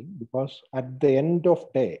important thing, because at the end of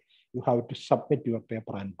the day, you have to submit your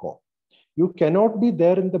paper and go. You cannot be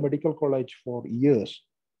there in the medical college for years.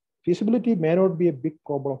 Feasibility may not be a big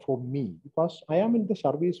problem for me, because I am in the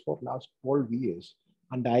service for last 12 years.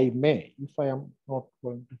 And I may, if I am not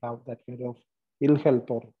going to have that kind of ill health,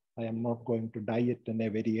 or I am not going to die at a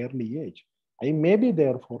very early age, I may be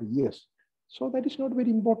there for years. So that is not a very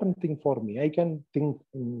important thing for me. I can think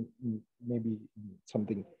in maybe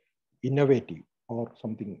something innovative or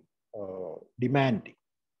something demanding.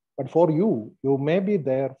 But for you, you may be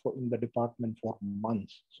there in the department for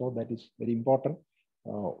months. So that is very important.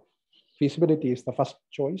 Feasibility is the first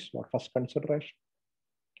choice or first consideration.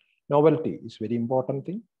 Novelty is very important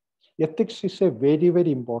thing. Ethics is a very,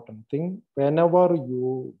 very important thing. Whenever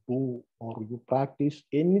you do or you practice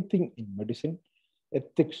anything in medicine,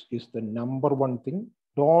 ethics is the number one thing.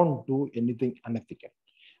 Don't do anything unethical.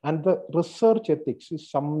 And the research ethics is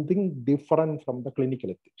something different from the clinical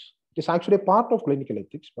ethics. It is actually a part of clinical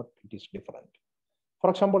ethics, but it is different. For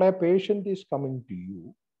example, a patient is coming to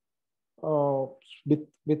you with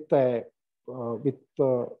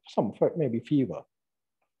some maybe fever.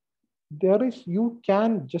 There is, you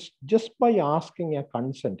can just by asking a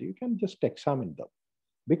consent, you can just examine them,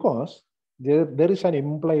 because there is an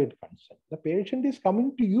implied consent. The patient is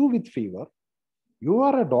coming to you with fever. You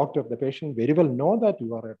are a doctor. The patient very well know that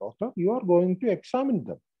you are a doctor. You are going to examine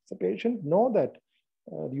them. The patient know that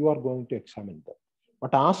you are going to examine them.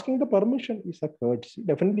 But asking the permission is a courtesy.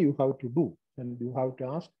 Definitely you have to do, and you have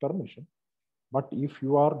to ask permission. But if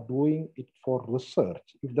you are doing it for research,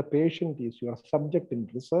 if the patient is your subject in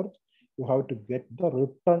research, you have to get the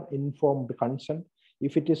written informed consent.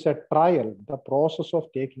 If it is a trial, the process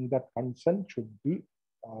of taking that consent should be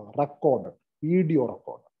recorded, video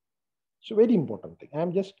recorded. So very important thing. I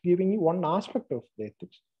am just giving you one aspect of the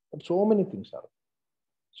ethics, but so many things are.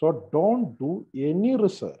 So don't do any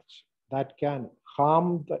research that can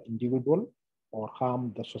harm the individual or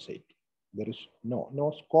harm the society. There is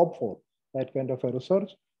no scope for that kind of a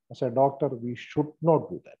research. As a doctor, we should not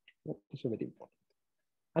do that. That is a very important.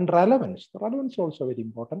 And relevance. The relevance is also very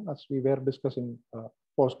important, as we were discussing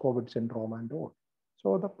post-COVID syndrome and all.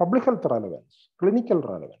 So the public health relevance, clinical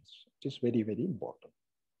relevance, is very, very important.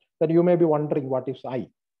 Then you may be wondering, what is I?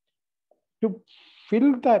 To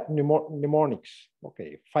fill that mnemonics,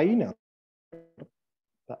 okay, finer,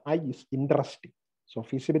 the I is interesting. So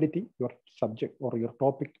feasibility, your subject or your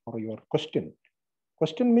topic or your question.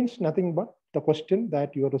 Question means nothing but the question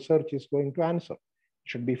that your research is going to answer. It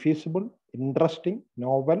should be feasible, interesting,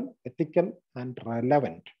 novel, ethical, and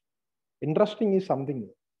relevant. Interesting is something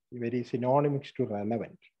very synonymous to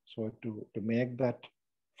relevant. So to make that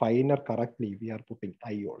finer correctly, we are putting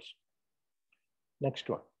I also. Next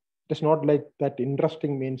one. It is not like that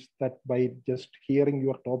interesting means that by just hearing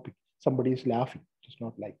your topic, somebody is laughing. It is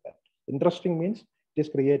not like that. Interesting means it is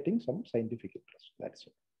creating some scientific interest. That's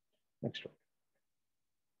it. Next one.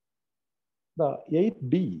 The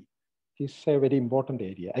 8D is a very important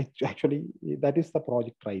area. Actually, that is the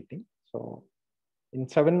project writing. So in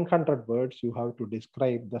 700 words, you have to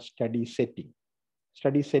describe the study setting.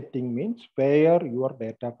 Study setting means where your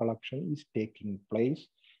data collection is taking place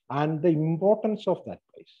and the importance of that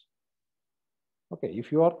place. Okay,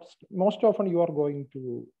 if you are, most often you are going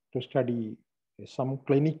to study some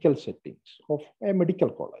clinical settings of a medical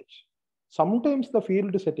college. Sometimes the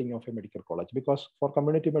field setting of a medical college, because for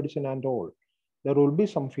community medicine and all, there will be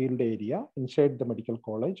some field area inside the medical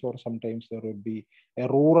college, or sometimes there will be a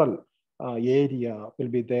rural area will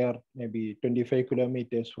be there, maybe 25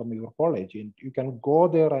 kilometers from your college, and you can go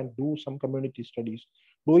there and do some community studies.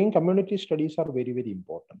 Doing community studies are very, very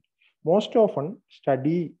important. Most often,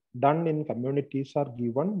 study done in communities are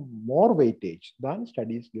given more weightage than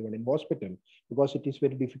studies given in hospital, because it is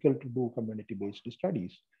very difficult to do community-based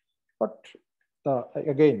studies. But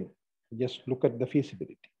again, just look at the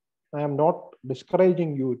feasibility. I am not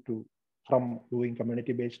discouraging you from doing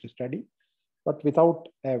community-based study, but without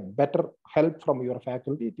a better help from your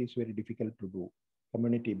faculty, it is very difficult to do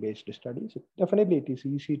community-based studies. Definitely, it is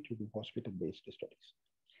easy to do hospital-based studies.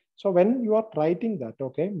 So when you are writing that,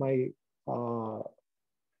 okay, my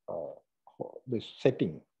this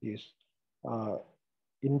setting is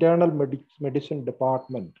internal medicine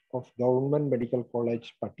department of Government Medical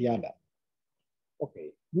College, Patiala.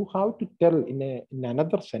 Okay, you have to tell in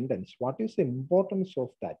another sentence what is the importance of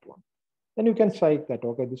that one. Then you can cite that,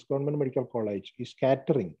 okay, this Government Medical College is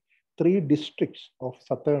catering 3 districts of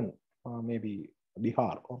southern, maybe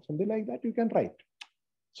Bihar or something like that, you can write.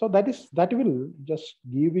 So that will just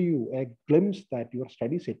give you a glimpse that your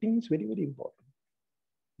study setting is very, very important.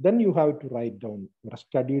 Then you have to write down your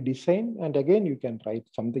study design, and again you can write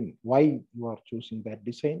something why you are choosing that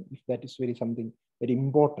design, if that is something very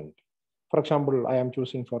important. For example, I am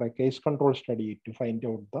choosing for a case control study to find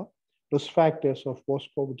out the risk factors of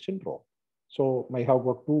post-COVID syndrome. So I have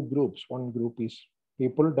got 2 groups. One group is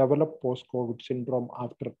people develop post-COVID syndrome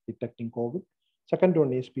after detecting COVID. Second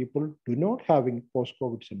one is people do not having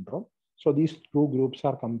post-COVID syndrome. So these 2 groups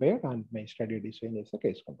are compared, and my study design is a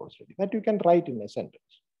case control study. That you can write in a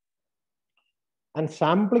sentence. And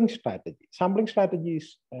sampling strategy. Sampling strategy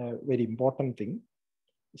is a very important thing.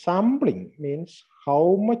 Sampling means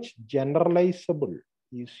how much generalizable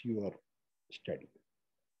is your study.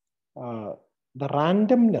 The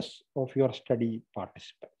randomness of your study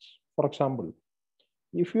participants. For example,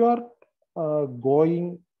 if you are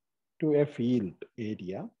going to a field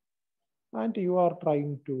area and you are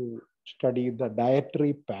trying to study the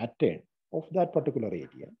dietary pattern of that particular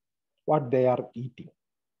area, what they are eating.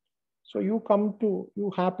 So you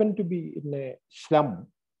happen to be in a slum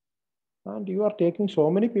and you are taking so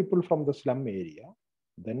many people from the slum area,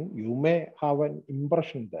 then you may have an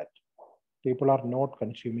impression that people are not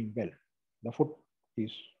consuming well. The food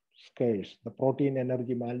is scarce, the protein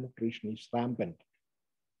energy malnutrition is rampant.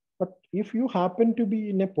 But if you happen to be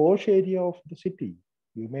in a posh area of the city,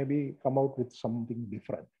 you may come out with something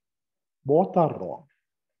different. Both are wrong.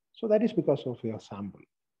 So that is because of your sample.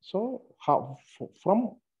 So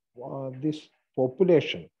from this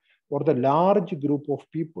population or the large group of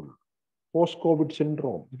people, post-COVID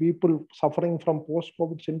syndrome, people suffering from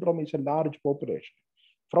post-COVID syndrome is a large population.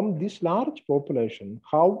 From this large population,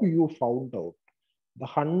 how you found out the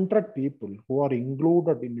 100 people who are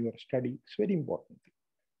included in your study is very important thing.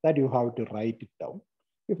 That you have to write it down.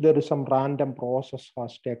 If there is some random process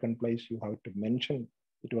has taken place, you have to mention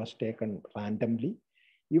it was taken randomly.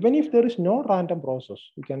 Even if there is no random process,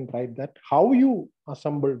 you can write that how you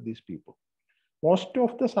assemble these people. Most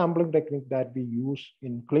of the sampling technique that we use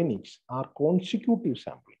in clinics are consecutive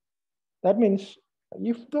sampling. That means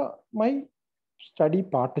if my study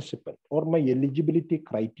participant or my eligibility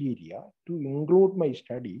criteria to include my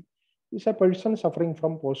study is a person suffering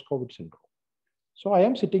from post-COVID syndrome. So I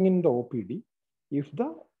am sitting in the OPD. If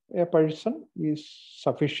a person is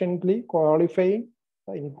sufficiently qualifying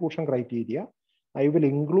the inclusion criteria, I will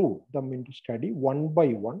include them into study one by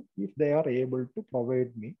one if they are able to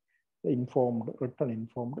provide me the written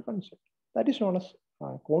informed consent. That is known as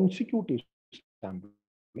consecutive sampling.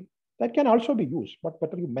 That can also be used, but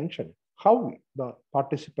better you mention how the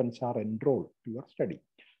participants are enrolled to your study.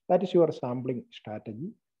 That is your sampling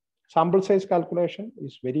strategy. Sample size calculation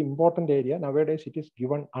is very important area. Nowadays, it is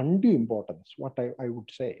given undue importance, what I would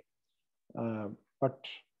say. But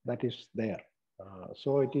that is there.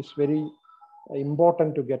 So it is very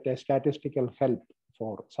important to get a statistical help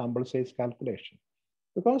for sample size calculation,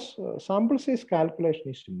 because sample size calculation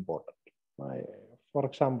is important. For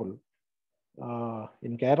example,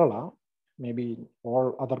 in Kerala, maybe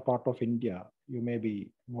all other part of India, you may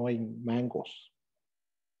be knowing mangoes.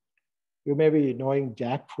 You may be knowing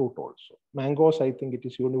jackfruit also. Mangoes, I think it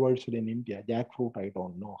is universal in India. Jackfruit, I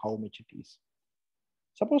don't know how much it is.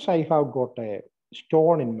 Suppose I have got a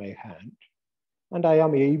stone in my hand and I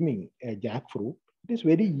am aiming a jackfruit. It is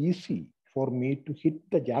very easy for me to hit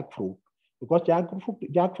the jackfruit because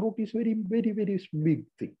jackfruit is very, very, very big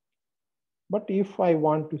thing. But if I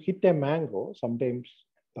want to hit a mango, sometimes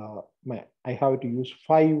I have to use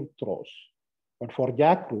 5 throws. But for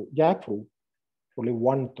jackfruit, only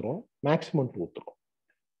 1 throw, maximum 2 throws.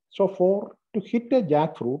 So to hit a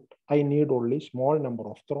jackfruit, I need only small number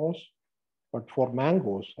of throws But for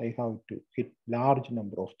mangoes, I have to hit large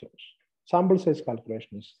number of throws. Sample size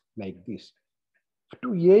calculation is like this.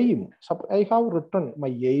 To aim, I have written my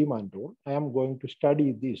aim and all. I am going to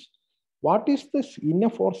study this. What is this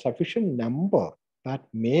enough or sufficient number that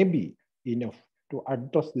may be enough to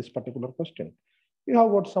address this particular question? We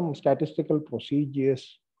have got some statistical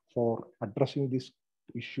procedures for addressing this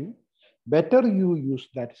issue. Better you use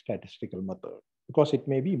that statistical method because it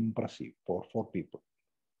may be impressive for people.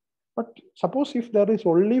 But suppose if there is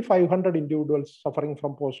only 500 individuals suffering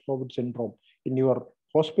from post-COVID syndrome in your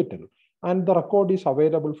hospital, and the record is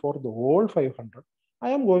available for the whole 500,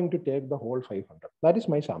 I am going to take the whole 500. That is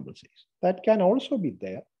my sample size. That can also be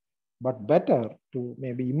there, but better to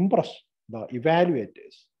maybe impress the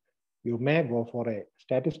evaluators. You may go for a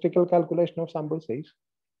statistical calculation of sample size.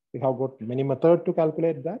 We have got many methods to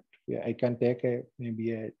calculate that. I can take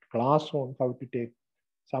maybe a class on how to take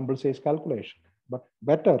sample size calculation. But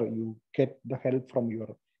better you get the help from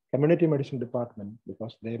your community medicine department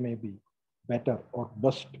because they may be better or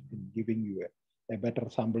best in giving you a better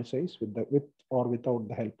sample size with or without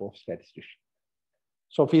the help of statistician.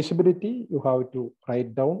 So feasibility, you have to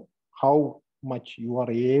write down how much you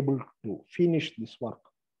are able to finish this work.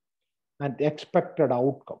 And expected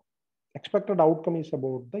outcome. Expected outcome is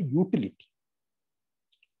about the utility.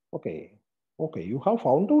 Okay, you have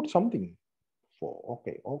found out something.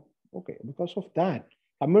 Okay, because of that,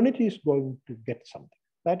 community is going to get something.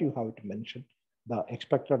 That you have to mention. The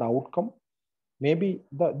expected outcome. Maybe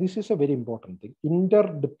this is a very important thing.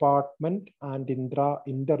 Inter-department and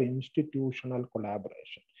inter-institutional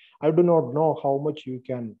collaboration. I do not know how much you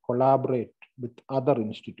can collaborate with other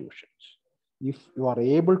institutions. If you are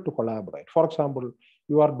able to collaborate, for example,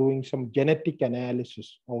 you are doing some genetic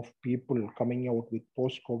analysis of people coming out with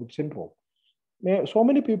post-COVID syndrome. So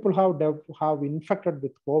many people have infected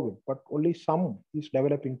with COVID, but only some is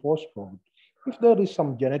developing post-COVID. If there is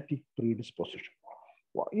some genetic predisposition,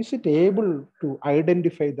 is it able to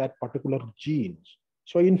identify that particular genes?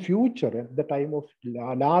 So in future, at the time of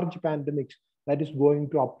large pandemics that is going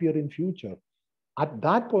to appear in future, at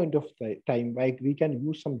that point of time, like we can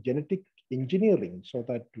use some genetic engineering so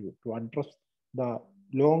that to address the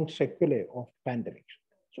long sequelae of pandemics.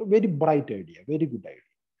 So very bright idea, very good idea.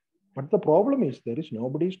 But the problem is there is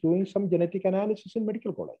nobody is doing some genetic analysis in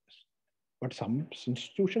medical colleges. But some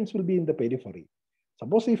institutions will be in the periphery.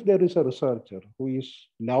 Suppose if there is a researcher who is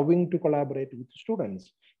loving to collaborate with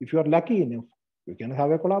students, if you are lucky enough, you can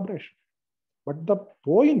have a collaboration. But the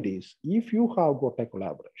point is, if you have got a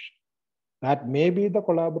collaboration, that may be the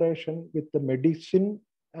collaboration with the medicine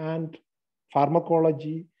and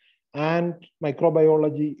pharmacology and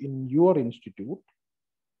microbiology in your institute,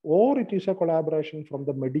 or it is a collaboration from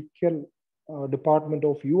the medical department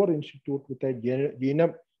of your institute with a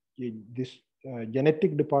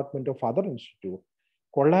genetic department of other institute.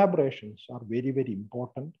 Collaborations are very, very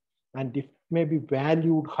important and it may be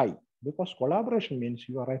valued high because collaboration means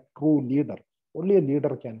you are a true leader. Only a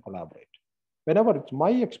leader can collaborate. Whenever it's my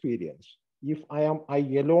experience, if I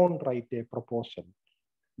alone write a proposal,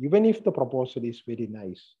 even if the proposal is very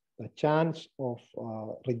nice, the chance of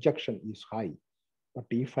rejection is high. But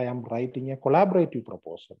if I am writing a collaborative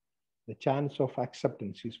proposal, the chance of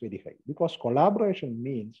acceptance is very high because collaboration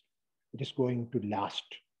means it is going to last.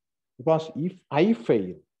 Because if I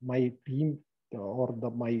fail, my team or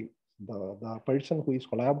the person who is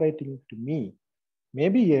collaborating to me may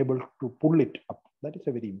be able to pull it up. That is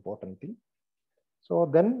a very important thing. So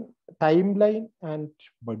then timeline and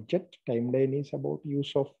budget. Timeline is about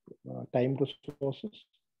use of time resources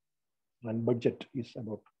and budget is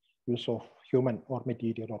about use of human or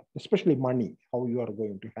material or especially money, how you are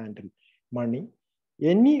going to handle money.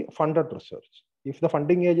 Any funded research, if the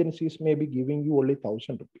funding agencies may be giving you only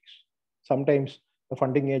 1,000 rupees, sometimes the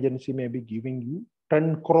funding agency may be giving you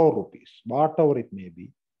 10 crore rupees, whatever it may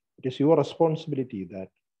be. It is your responsibility that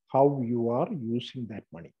how you are using that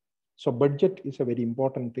money. So budget is a very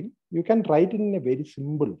important thing. You can write it in a very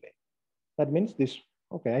simple way. That means this,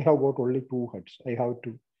 okay, I have got only 2 heads. I have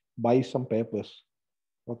to buy some papers.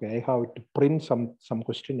 Okay, I have to print some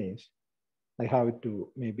questionnaires. I have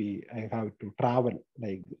to travel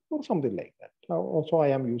like this or something like that. Also, I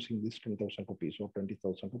am using this 10,000 rupees or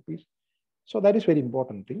 20,000 rupees. So that is very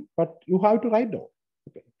important thing, but you have to write down.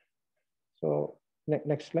 Okay. So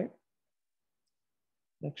next slide.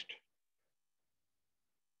 Next.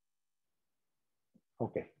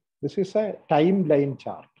 Okay. This is a timeline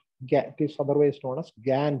chart. It is otherwise known as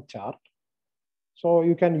Gantt chart. So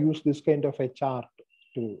you can use this kind of a chart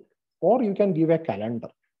to, or you can give a calendar.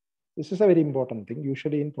 This is a very important thing.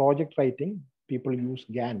 Usually in project writing, people use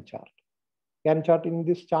Gantt chart. Gantt chart. In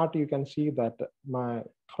this chart, you can see that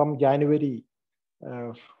from January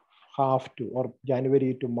half to, or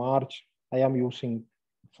January to March, I am using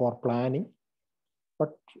for planning.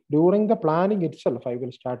 But during the planning itself, I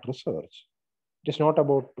will start research. It is not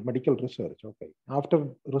about medical research. Okay. After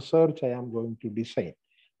research, I am going to design.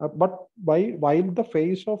 But while the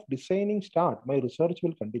phase of designing start, my research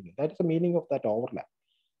will continue. That is the meaning of that overlap.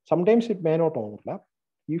 Sometimes it may not overlap.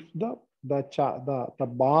 If the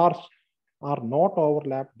bars are not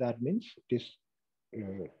overlapped, that means it is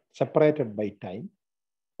separated by time.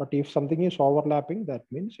 But if something is overlapping, that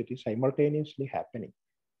means it is simultaneously happening.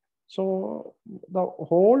 So the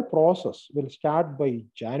whole process will start by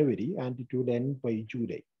January and it will end by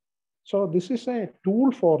July. So this is a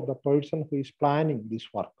tool for the person who is planning this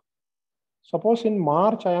work. Suppose in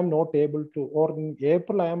March I am not able to, or in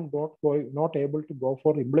April I am not able to go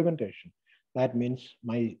for implementation. That means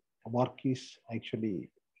my work is actually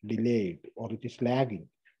delayed or it is lagging.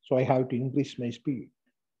 So I have to increase my speed.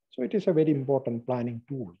 So it is a very important planning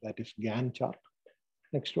tool, that is Gantt chart.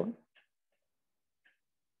 Next one.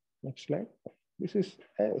 Next slide. This is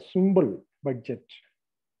a simple budget.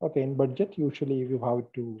 Okay, in budget, usually you have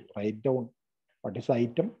to write down what is the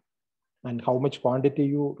item and how much quantity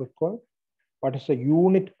you require. What is the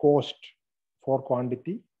unit cost for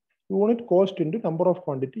quantity? Unit cost into number of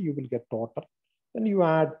quantity, you will get total. Then you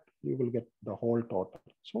add, you will get the whole total.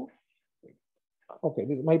 So, okay,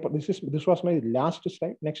 this was my last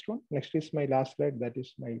slide. Next one. Next is my last slide. That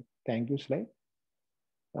is my thank you slide.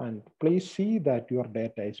 And please see that your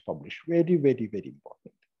data is published. Very, very, very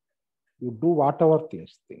important. You do whatever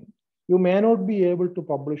things. You may not be able to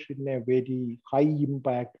publish in a very high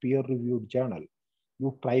impact peer-reviewed journal.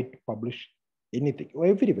 You try to publish anything,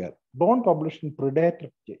 everywhere. Don't publish in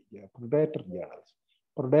predator journals.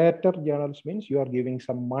 Predator journals means you are giving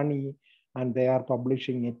some money and they are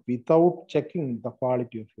publishing it without checking the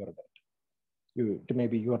quality of your data.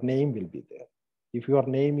 Maybe your name will be there. If your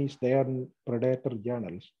name is there in predator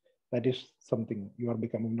journals, that is something you are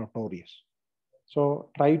becoming notorious.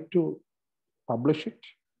 So try to publish it.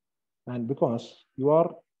 And because you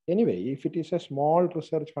are, anyway, if it is a small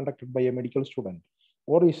research conducted by a medical student,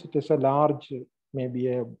 or if it is a large, maybe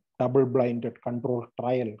a double-blinded controlled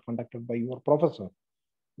trial conducted by your professor,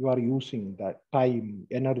 you are using that time,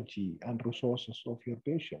 energy, and resources of your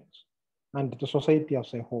patients and the society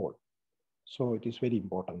as a whole. So it is very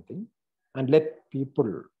important thing. And let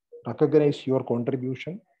people recognize your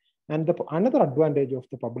contribution. And another advantage of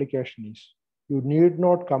the publication is you need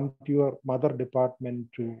not come to your mother department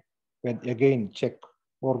to again check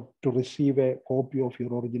or to receive a copy of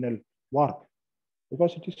your original work,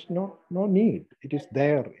 because it is no need. It is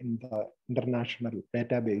there in the international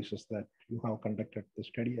databases that you have conducted the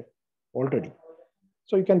study already.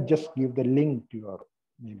 So you can just give the link to your,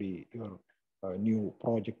 maybe your new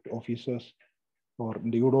project officers or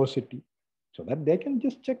the university, so that they can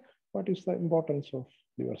just check what is the importance of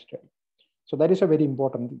your study. So that is a very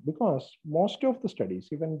important thing, because most of the studies,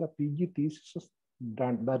 even the PG thesis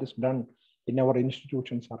that is done in our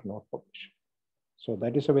institutions, are not published. So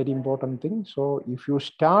that is a very important thing. So if you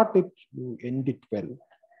start it, you end it well.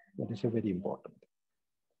 That is a very important thing.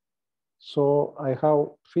 So I have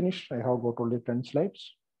finished. I have got only 10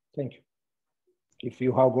 slides. Thank you. If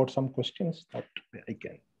you have got some questions, that I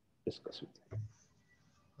can discuss with you.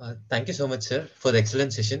 Thank you so much, sir, for the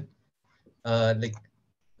excellent session.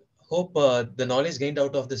 Hope the knowledge gained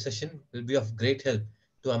out of this session will be of great help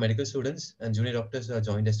to our medical students and junior doctors who have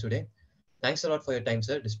joined us today. Thanks a lot for your time,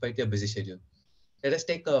 sir, despite your busy schedule. Let us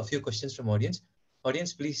take a few questions from audience.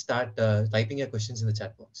 Audience, please start typing your questions in the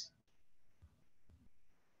chat box.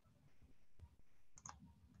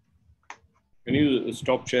 Can you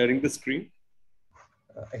stop sharing the screen?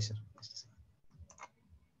 Sir.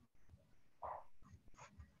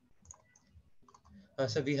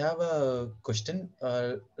 So we have a question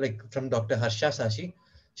from Dr. Harsha Sashi.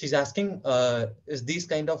 She's asking, is these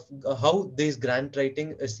kind of how this grant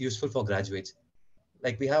writing is useful for graduates?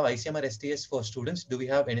 Like we have ICMR STS for students. Do we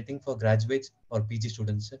have anything for graduates or PG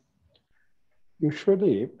students, sir?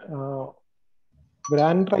 Usually,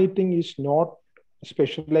 grant writing is not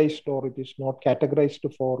specialized, or it is not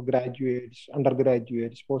categorized for graduates,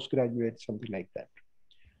 undergraduates, postgraduates, something like that.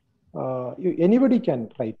 Anybody can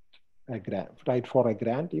write for a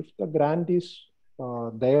grant. If the grant is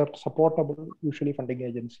there supportable, usually funding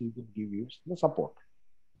agency will give you the support.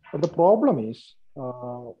 But the problem is,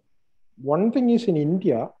 one thing is, in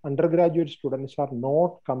India, undergraduate students are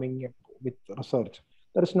not coming up with research.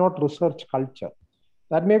 There is not research culture.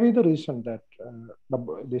 That may be the reason that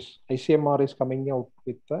this ICMR is coming out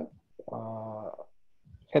with the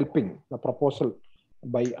helping the proposal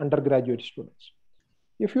by undergraduate students.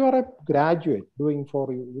 If you are a graduate doing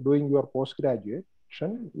your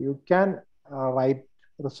postgraduation, you can write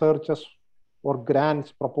researches or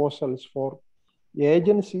grants proposals for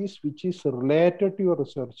agencies which is related to your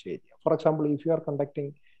research area. For example, if you are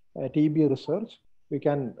conducting TB research, we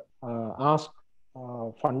can ask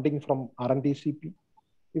funding from RNDCP.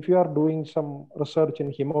 If you are doing some research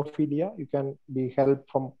in hemophilia, you can be help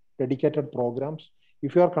from dedicated programs.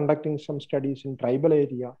 If you are conducting some studies in tribal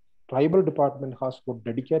area, tribal department has got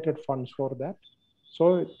dedicated funds for that.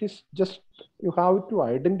 So it is just, you have to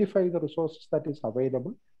identify the resources that is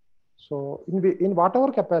available. So in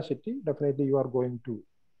whatever capacity, definitely you are going to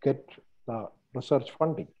get the research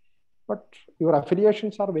funding. But your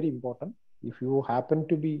affiliations are very important. If you happen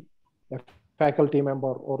to be a faculty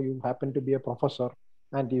member or you happen to be a professor,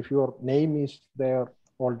 and if your name is there,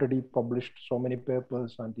 already published so many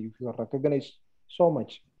papers, and if you are recognized so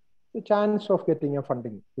much, the chance of getting a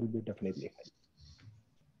funding will be definitely high.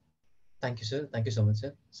 Thank you, sir. Thank you so much,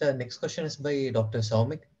 sir. Sir, next question is by Dr.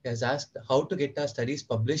 Saumik. He has asked how to get our studies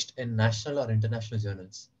published in national or international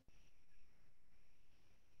journals.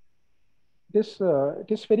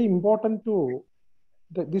 It is very important to,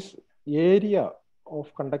 this area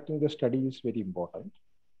of conducting the study is very important.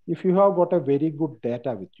 If you have got a very good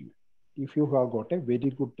data with you,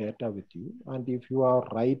 and if you are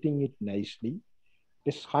writing it nicely,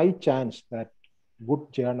 there's high chance that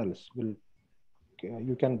good journals will,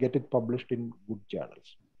 you can get it published in good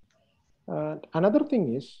journals. And another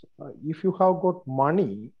thing is, if you have got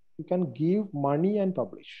money, you can give money and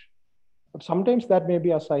publish. But sometimes that may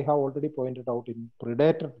be, as I have already pointed out, in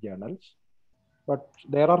predator journals. But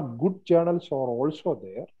there are good journals are also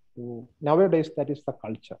there. Nowadays, that is the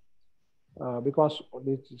culture. Because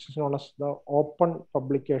this is known as the open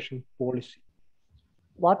publication policy.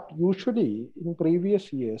 What usually in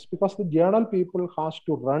previous years, because the journal people has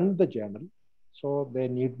to run the journal, so they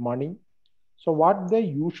need money. So what they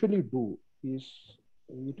usually do is,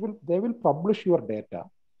 they will publish your data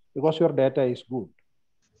because your data is good.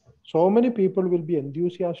 So many people will be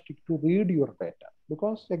enthusiastic to read your data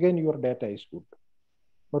because again your data is good.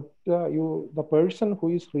 But the person who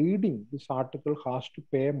is reading this article has to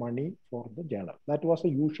pay money for the journal. That was a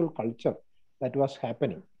usual culture that was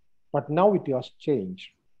happening. But now it has changed.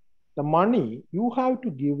 The money, you have to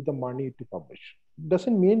give the money to publish. It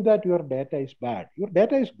doesn't mean that your data is bad. Your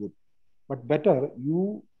data is good. But better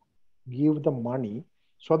you give the money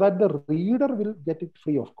so that the reader will get it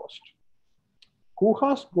free of cost. Who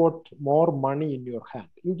has got more money in your hand?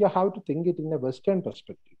 You just have to think it in a Western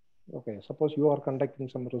perspective. Okay, suppose you are conducting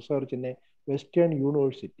some research in a Western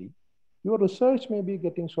university. Your research may be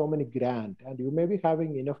getting so many grants and you may be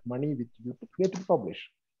having enough money with you to get it published.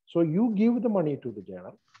 So you give the money to the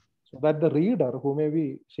journal so that the reader who may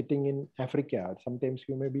be sitting in Africa, sometimes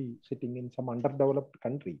you may be sitting in some underdeveloped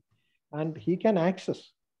country, and he can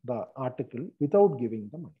access the article without giving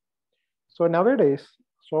the money. So nowadays,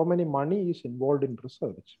 so many money is involved in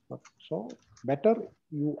research. So better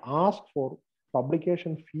you ask for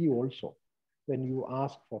publication fee also when you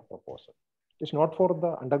ask for proposal. It's not for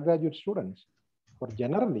the undergraduate students, but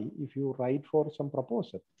generally, if you write for some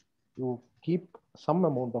proposal, you keep some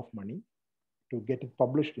amount of money to get it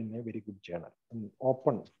published in a very good journal, an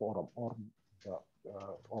open forum or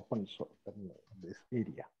open this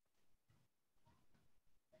area.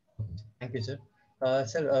 Thank you, sir.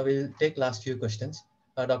 Sir, we'll take last few questions.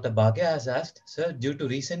 Dr. Bhagya has asked, sir, due to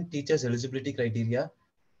recent teachers' eligibility criteria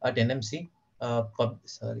at NMC,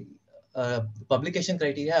 publication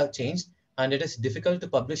criteria have changed and it is difficult to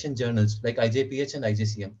publish in journals like IJPH and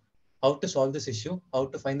IJCM. How to solve this issue? How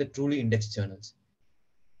to find the truly indexed journals?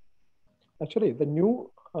 Actually, the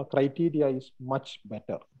new criteria is much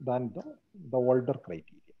better than the older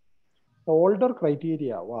criteria. The older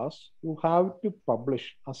criteria was you have to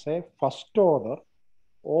publish as a first author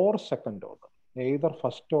or second author, either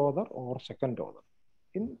first author or second author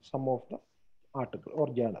in some of the articles or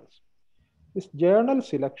journals. This journal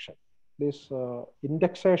selection, this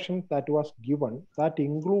indexation that was given, that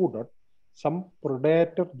included some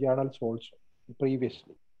predator journals also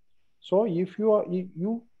previously. So if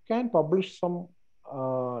you can publish some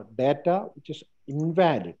data which is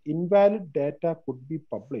invalid data could be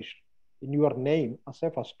published in your name as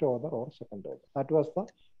a first author or second author. That was the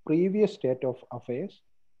previous state of affairs.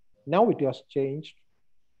 Now it has changed.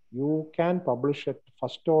 You can publish it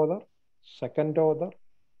first author, second author,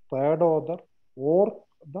 third author, or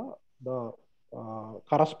the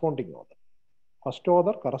corresponding author. First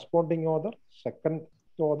author, corresponding author, second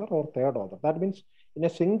author, or third author. That means in a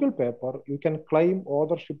single paper, you can claim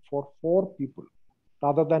authorship for 4 people.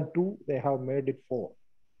 Rather than 2, they have made it 4.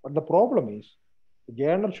 But the problem is, The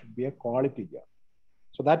journal should be a quality journal.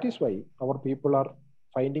 So that is why our people are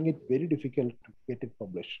finding it very difficult to get it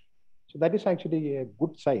published. So that is actually a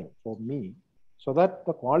good sign for me, so that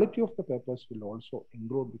the quality of the papers will also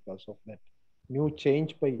improve because of that new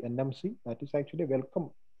change by NMC. That is actually a welcome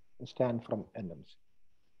stand from NMC.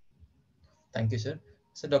 Thank you, sir.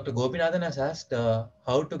 So Dr. Gopinathan has asked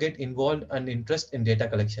how to get involved and interest in data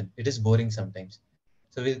collection. It is boring sometimes.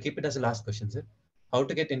 So we'll keep it as the last question, sir. How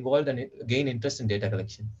to get involved and gain interest in data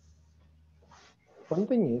collection? One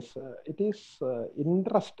thing is, it is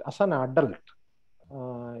interest as an adult.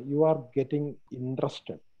 You are getting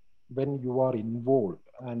interested when you are involved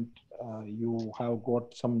and you have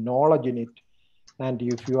got some knowledge in it. And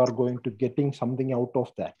if you are going to getting something out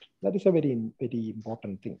of that, that is a very, very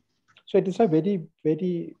important thing. So it is a very,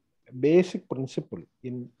 very basic principle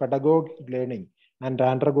in pedagogic learning and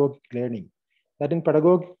andragogic learning, that in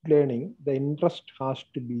pedagogic learning, the interest has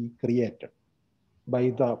to be created by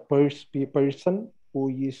the person who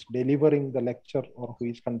is delivering the lecture or who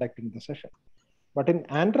is conducting the session. But in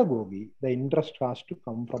andragogy, the interest has to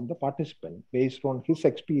come from the participant based on his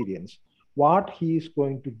experience, what he is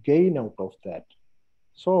going to gain out of that.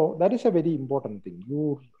 So that is a very important thing.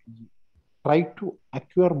 You try to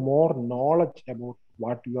acquire more knowledge about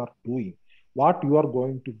what you are doing, what you are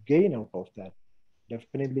going to gain out of that.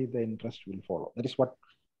 Definitely the interest will follow. That is what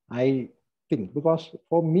I think. Because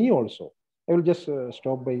for me also, I will just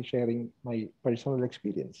stop by sharing my personal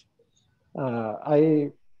experience.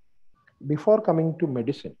 Before coming to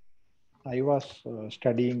medicine, I was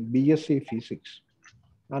studying BSc Physics,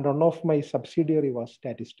 and one of my subsidiary was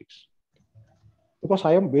statistics. Because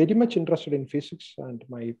I am very much interested in physics, and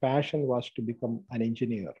my passion was to become an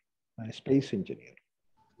engineer, a space engineer.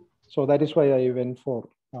 So that is why I went for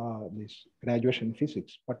this graduation in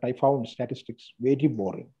physics, but I found statistics very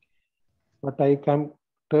boring. But I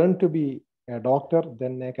turned to be a doctor,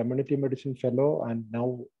 then a community medicine fellow, and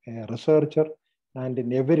now a researcher. And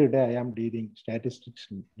in every day I am reading statistics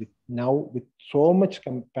with so much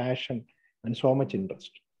compassion and so much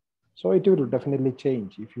interest. So it will definitely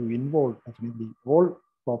change. If you involve, definitely all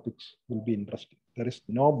topics will be interesting. There is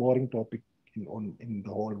no boring topic in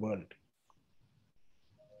the whole world.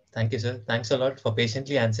 Thank you, sir. Thanks a lot for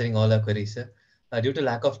patiently answering all our queries, sir. Due to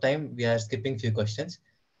lack of time, we are skipping few questions.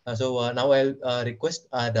 So now I'll request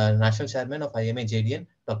the National Chairman of IMA JDN,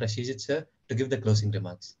 Dr. Shijit, sir, to give the closing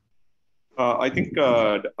remarks. I think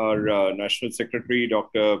our National Secretary,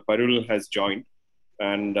 Dr. Parul, has joined.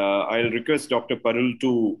 And I'll request Dr. Parul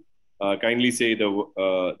to kindly say the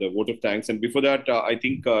vote of thanks. And before that, I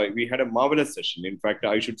think we had a marvelous session. In fact,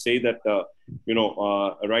 I should say that,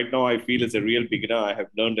 right now I feel as a real beginner, I have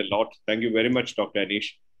learned a lot. Thank you very much, Dr. Anish.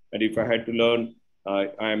 And if I had to learn,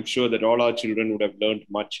 I am sure that all our children would have learned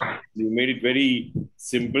much. You made it very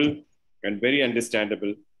simple and very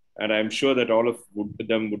understandable. And I'm sure that all of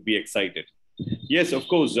them would be excited. Yes, of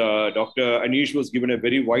course, Dr. Anish was given a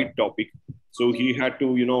very wide topic. So he had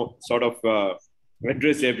to, sort of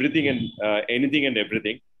address everything and anything and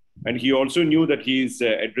everything. And he also knew that he's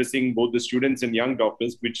addressing both the students and young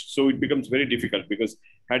doctors, so it becomes very difficult, because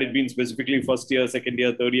had it been specifically first year, second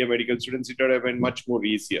year, third year medical students, it would have been much more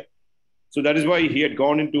easier. So that is why he had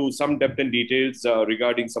gone into some depth and details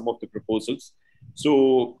regarding some of the proposals.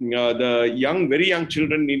 So the very young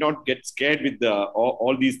children need not get scared with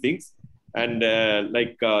all these things. And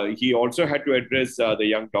he also had to address the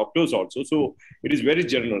young doctors also. So it is very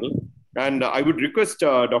general. And I would request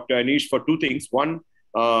Dr. Anish for two things. One,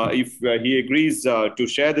 if he agrees to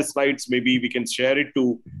share the slides, maybe we can share it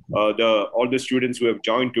to all the students who have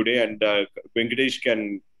joined today, and Venkatesh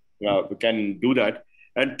can do that.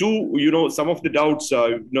 And two, some of the doubts,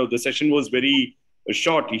 the session was very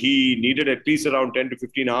short. He needed at least around 10 to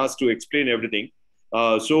 15 hours to explain everything.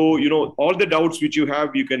 So, all the doubts which you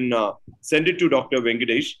have, you can send it to Dr.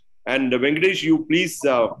 Venkatesh. And Venkatesh, you please,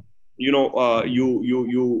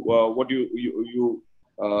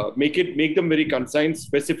 make them very concise,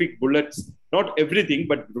 specific bullets, not everything,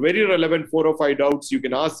 but very relevant 4 or 5 doubts. You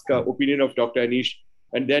can ask opinion of Dr. Anish,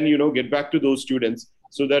 and then, get back to those students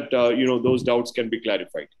so that, those doubts can be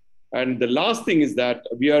clarified. And the last thing is that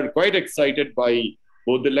we are quite excited by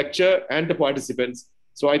both the lecture and the participants.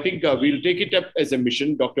 So I think we'll take it up as a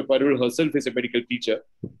mission. Dr. Parul herself is a medical teacher.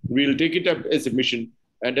 We'll take it up as a mission.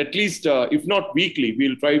 And at least, if not weekly,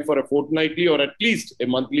 we'll try for a fortnightly or at least a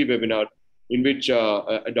monthly webinar in which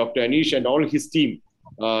Dr. Anish and all his team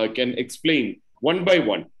can explain one by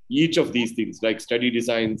one each of these things, like study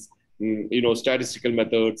designs, statistical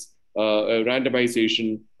methods,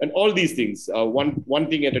 randomization, and all these things. One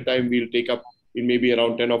thing at a time we'll take up in maybe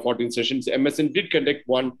around 10 or 14 sessions. MSN did conduct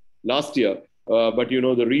one last year, but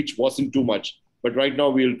the reach wasn't too much. but right now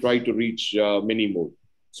we'll try to reach many more.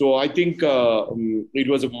 So I think it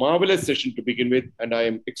was a marvelous session to begin with, and I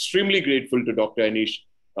am extremely grateful to Dr. Anish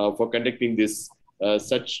for conducting this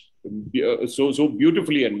so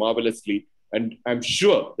beautifully and marvelously. And I'm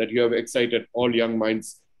sure that you have excited all young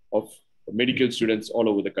minds of medical students all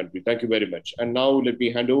over the country. Thank you very much. And now let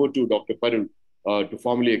me hand over to Dr. Parul to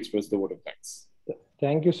formally express the vote of thanks.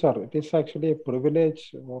 Thank you, sir. It is actually a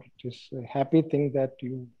privilege, or it is a happy thing that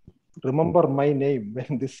you remember my name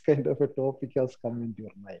when this kind of a topic has come into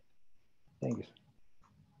your mind. Thank you, sir.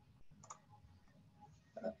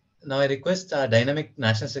 Now I request our dynamic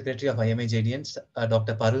National Secretary of IMA JDN,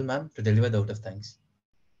 Dr. Parul ma'am, to deliver the vote of thanks.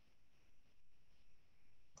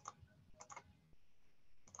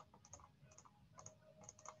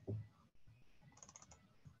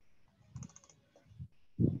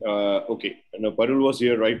 Okay, no, Parul was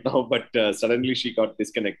here right now, but suddenly she got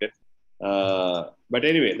disconnected. But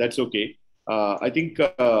anyway, that's okay. I think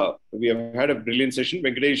we have had a brilliant session.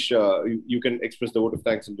 Venkatesh, you can express the vote of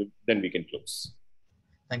thanks and then we can close.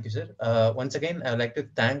 Thank you, sir. Once again, I would like to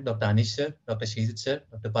thank Dr. Anish sir, Dr. Shizit sir,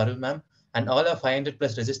 Dr. Parul ma'am, and all our 500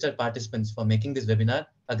 plus registered participants for making this webinar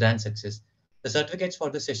a grand success. The certificates for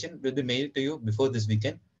the session will be mailed to you before this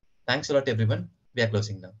weekend. Thanks a lot, everyone. We are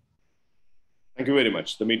closing now. Thank you very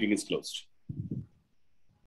much. The meeting is closed.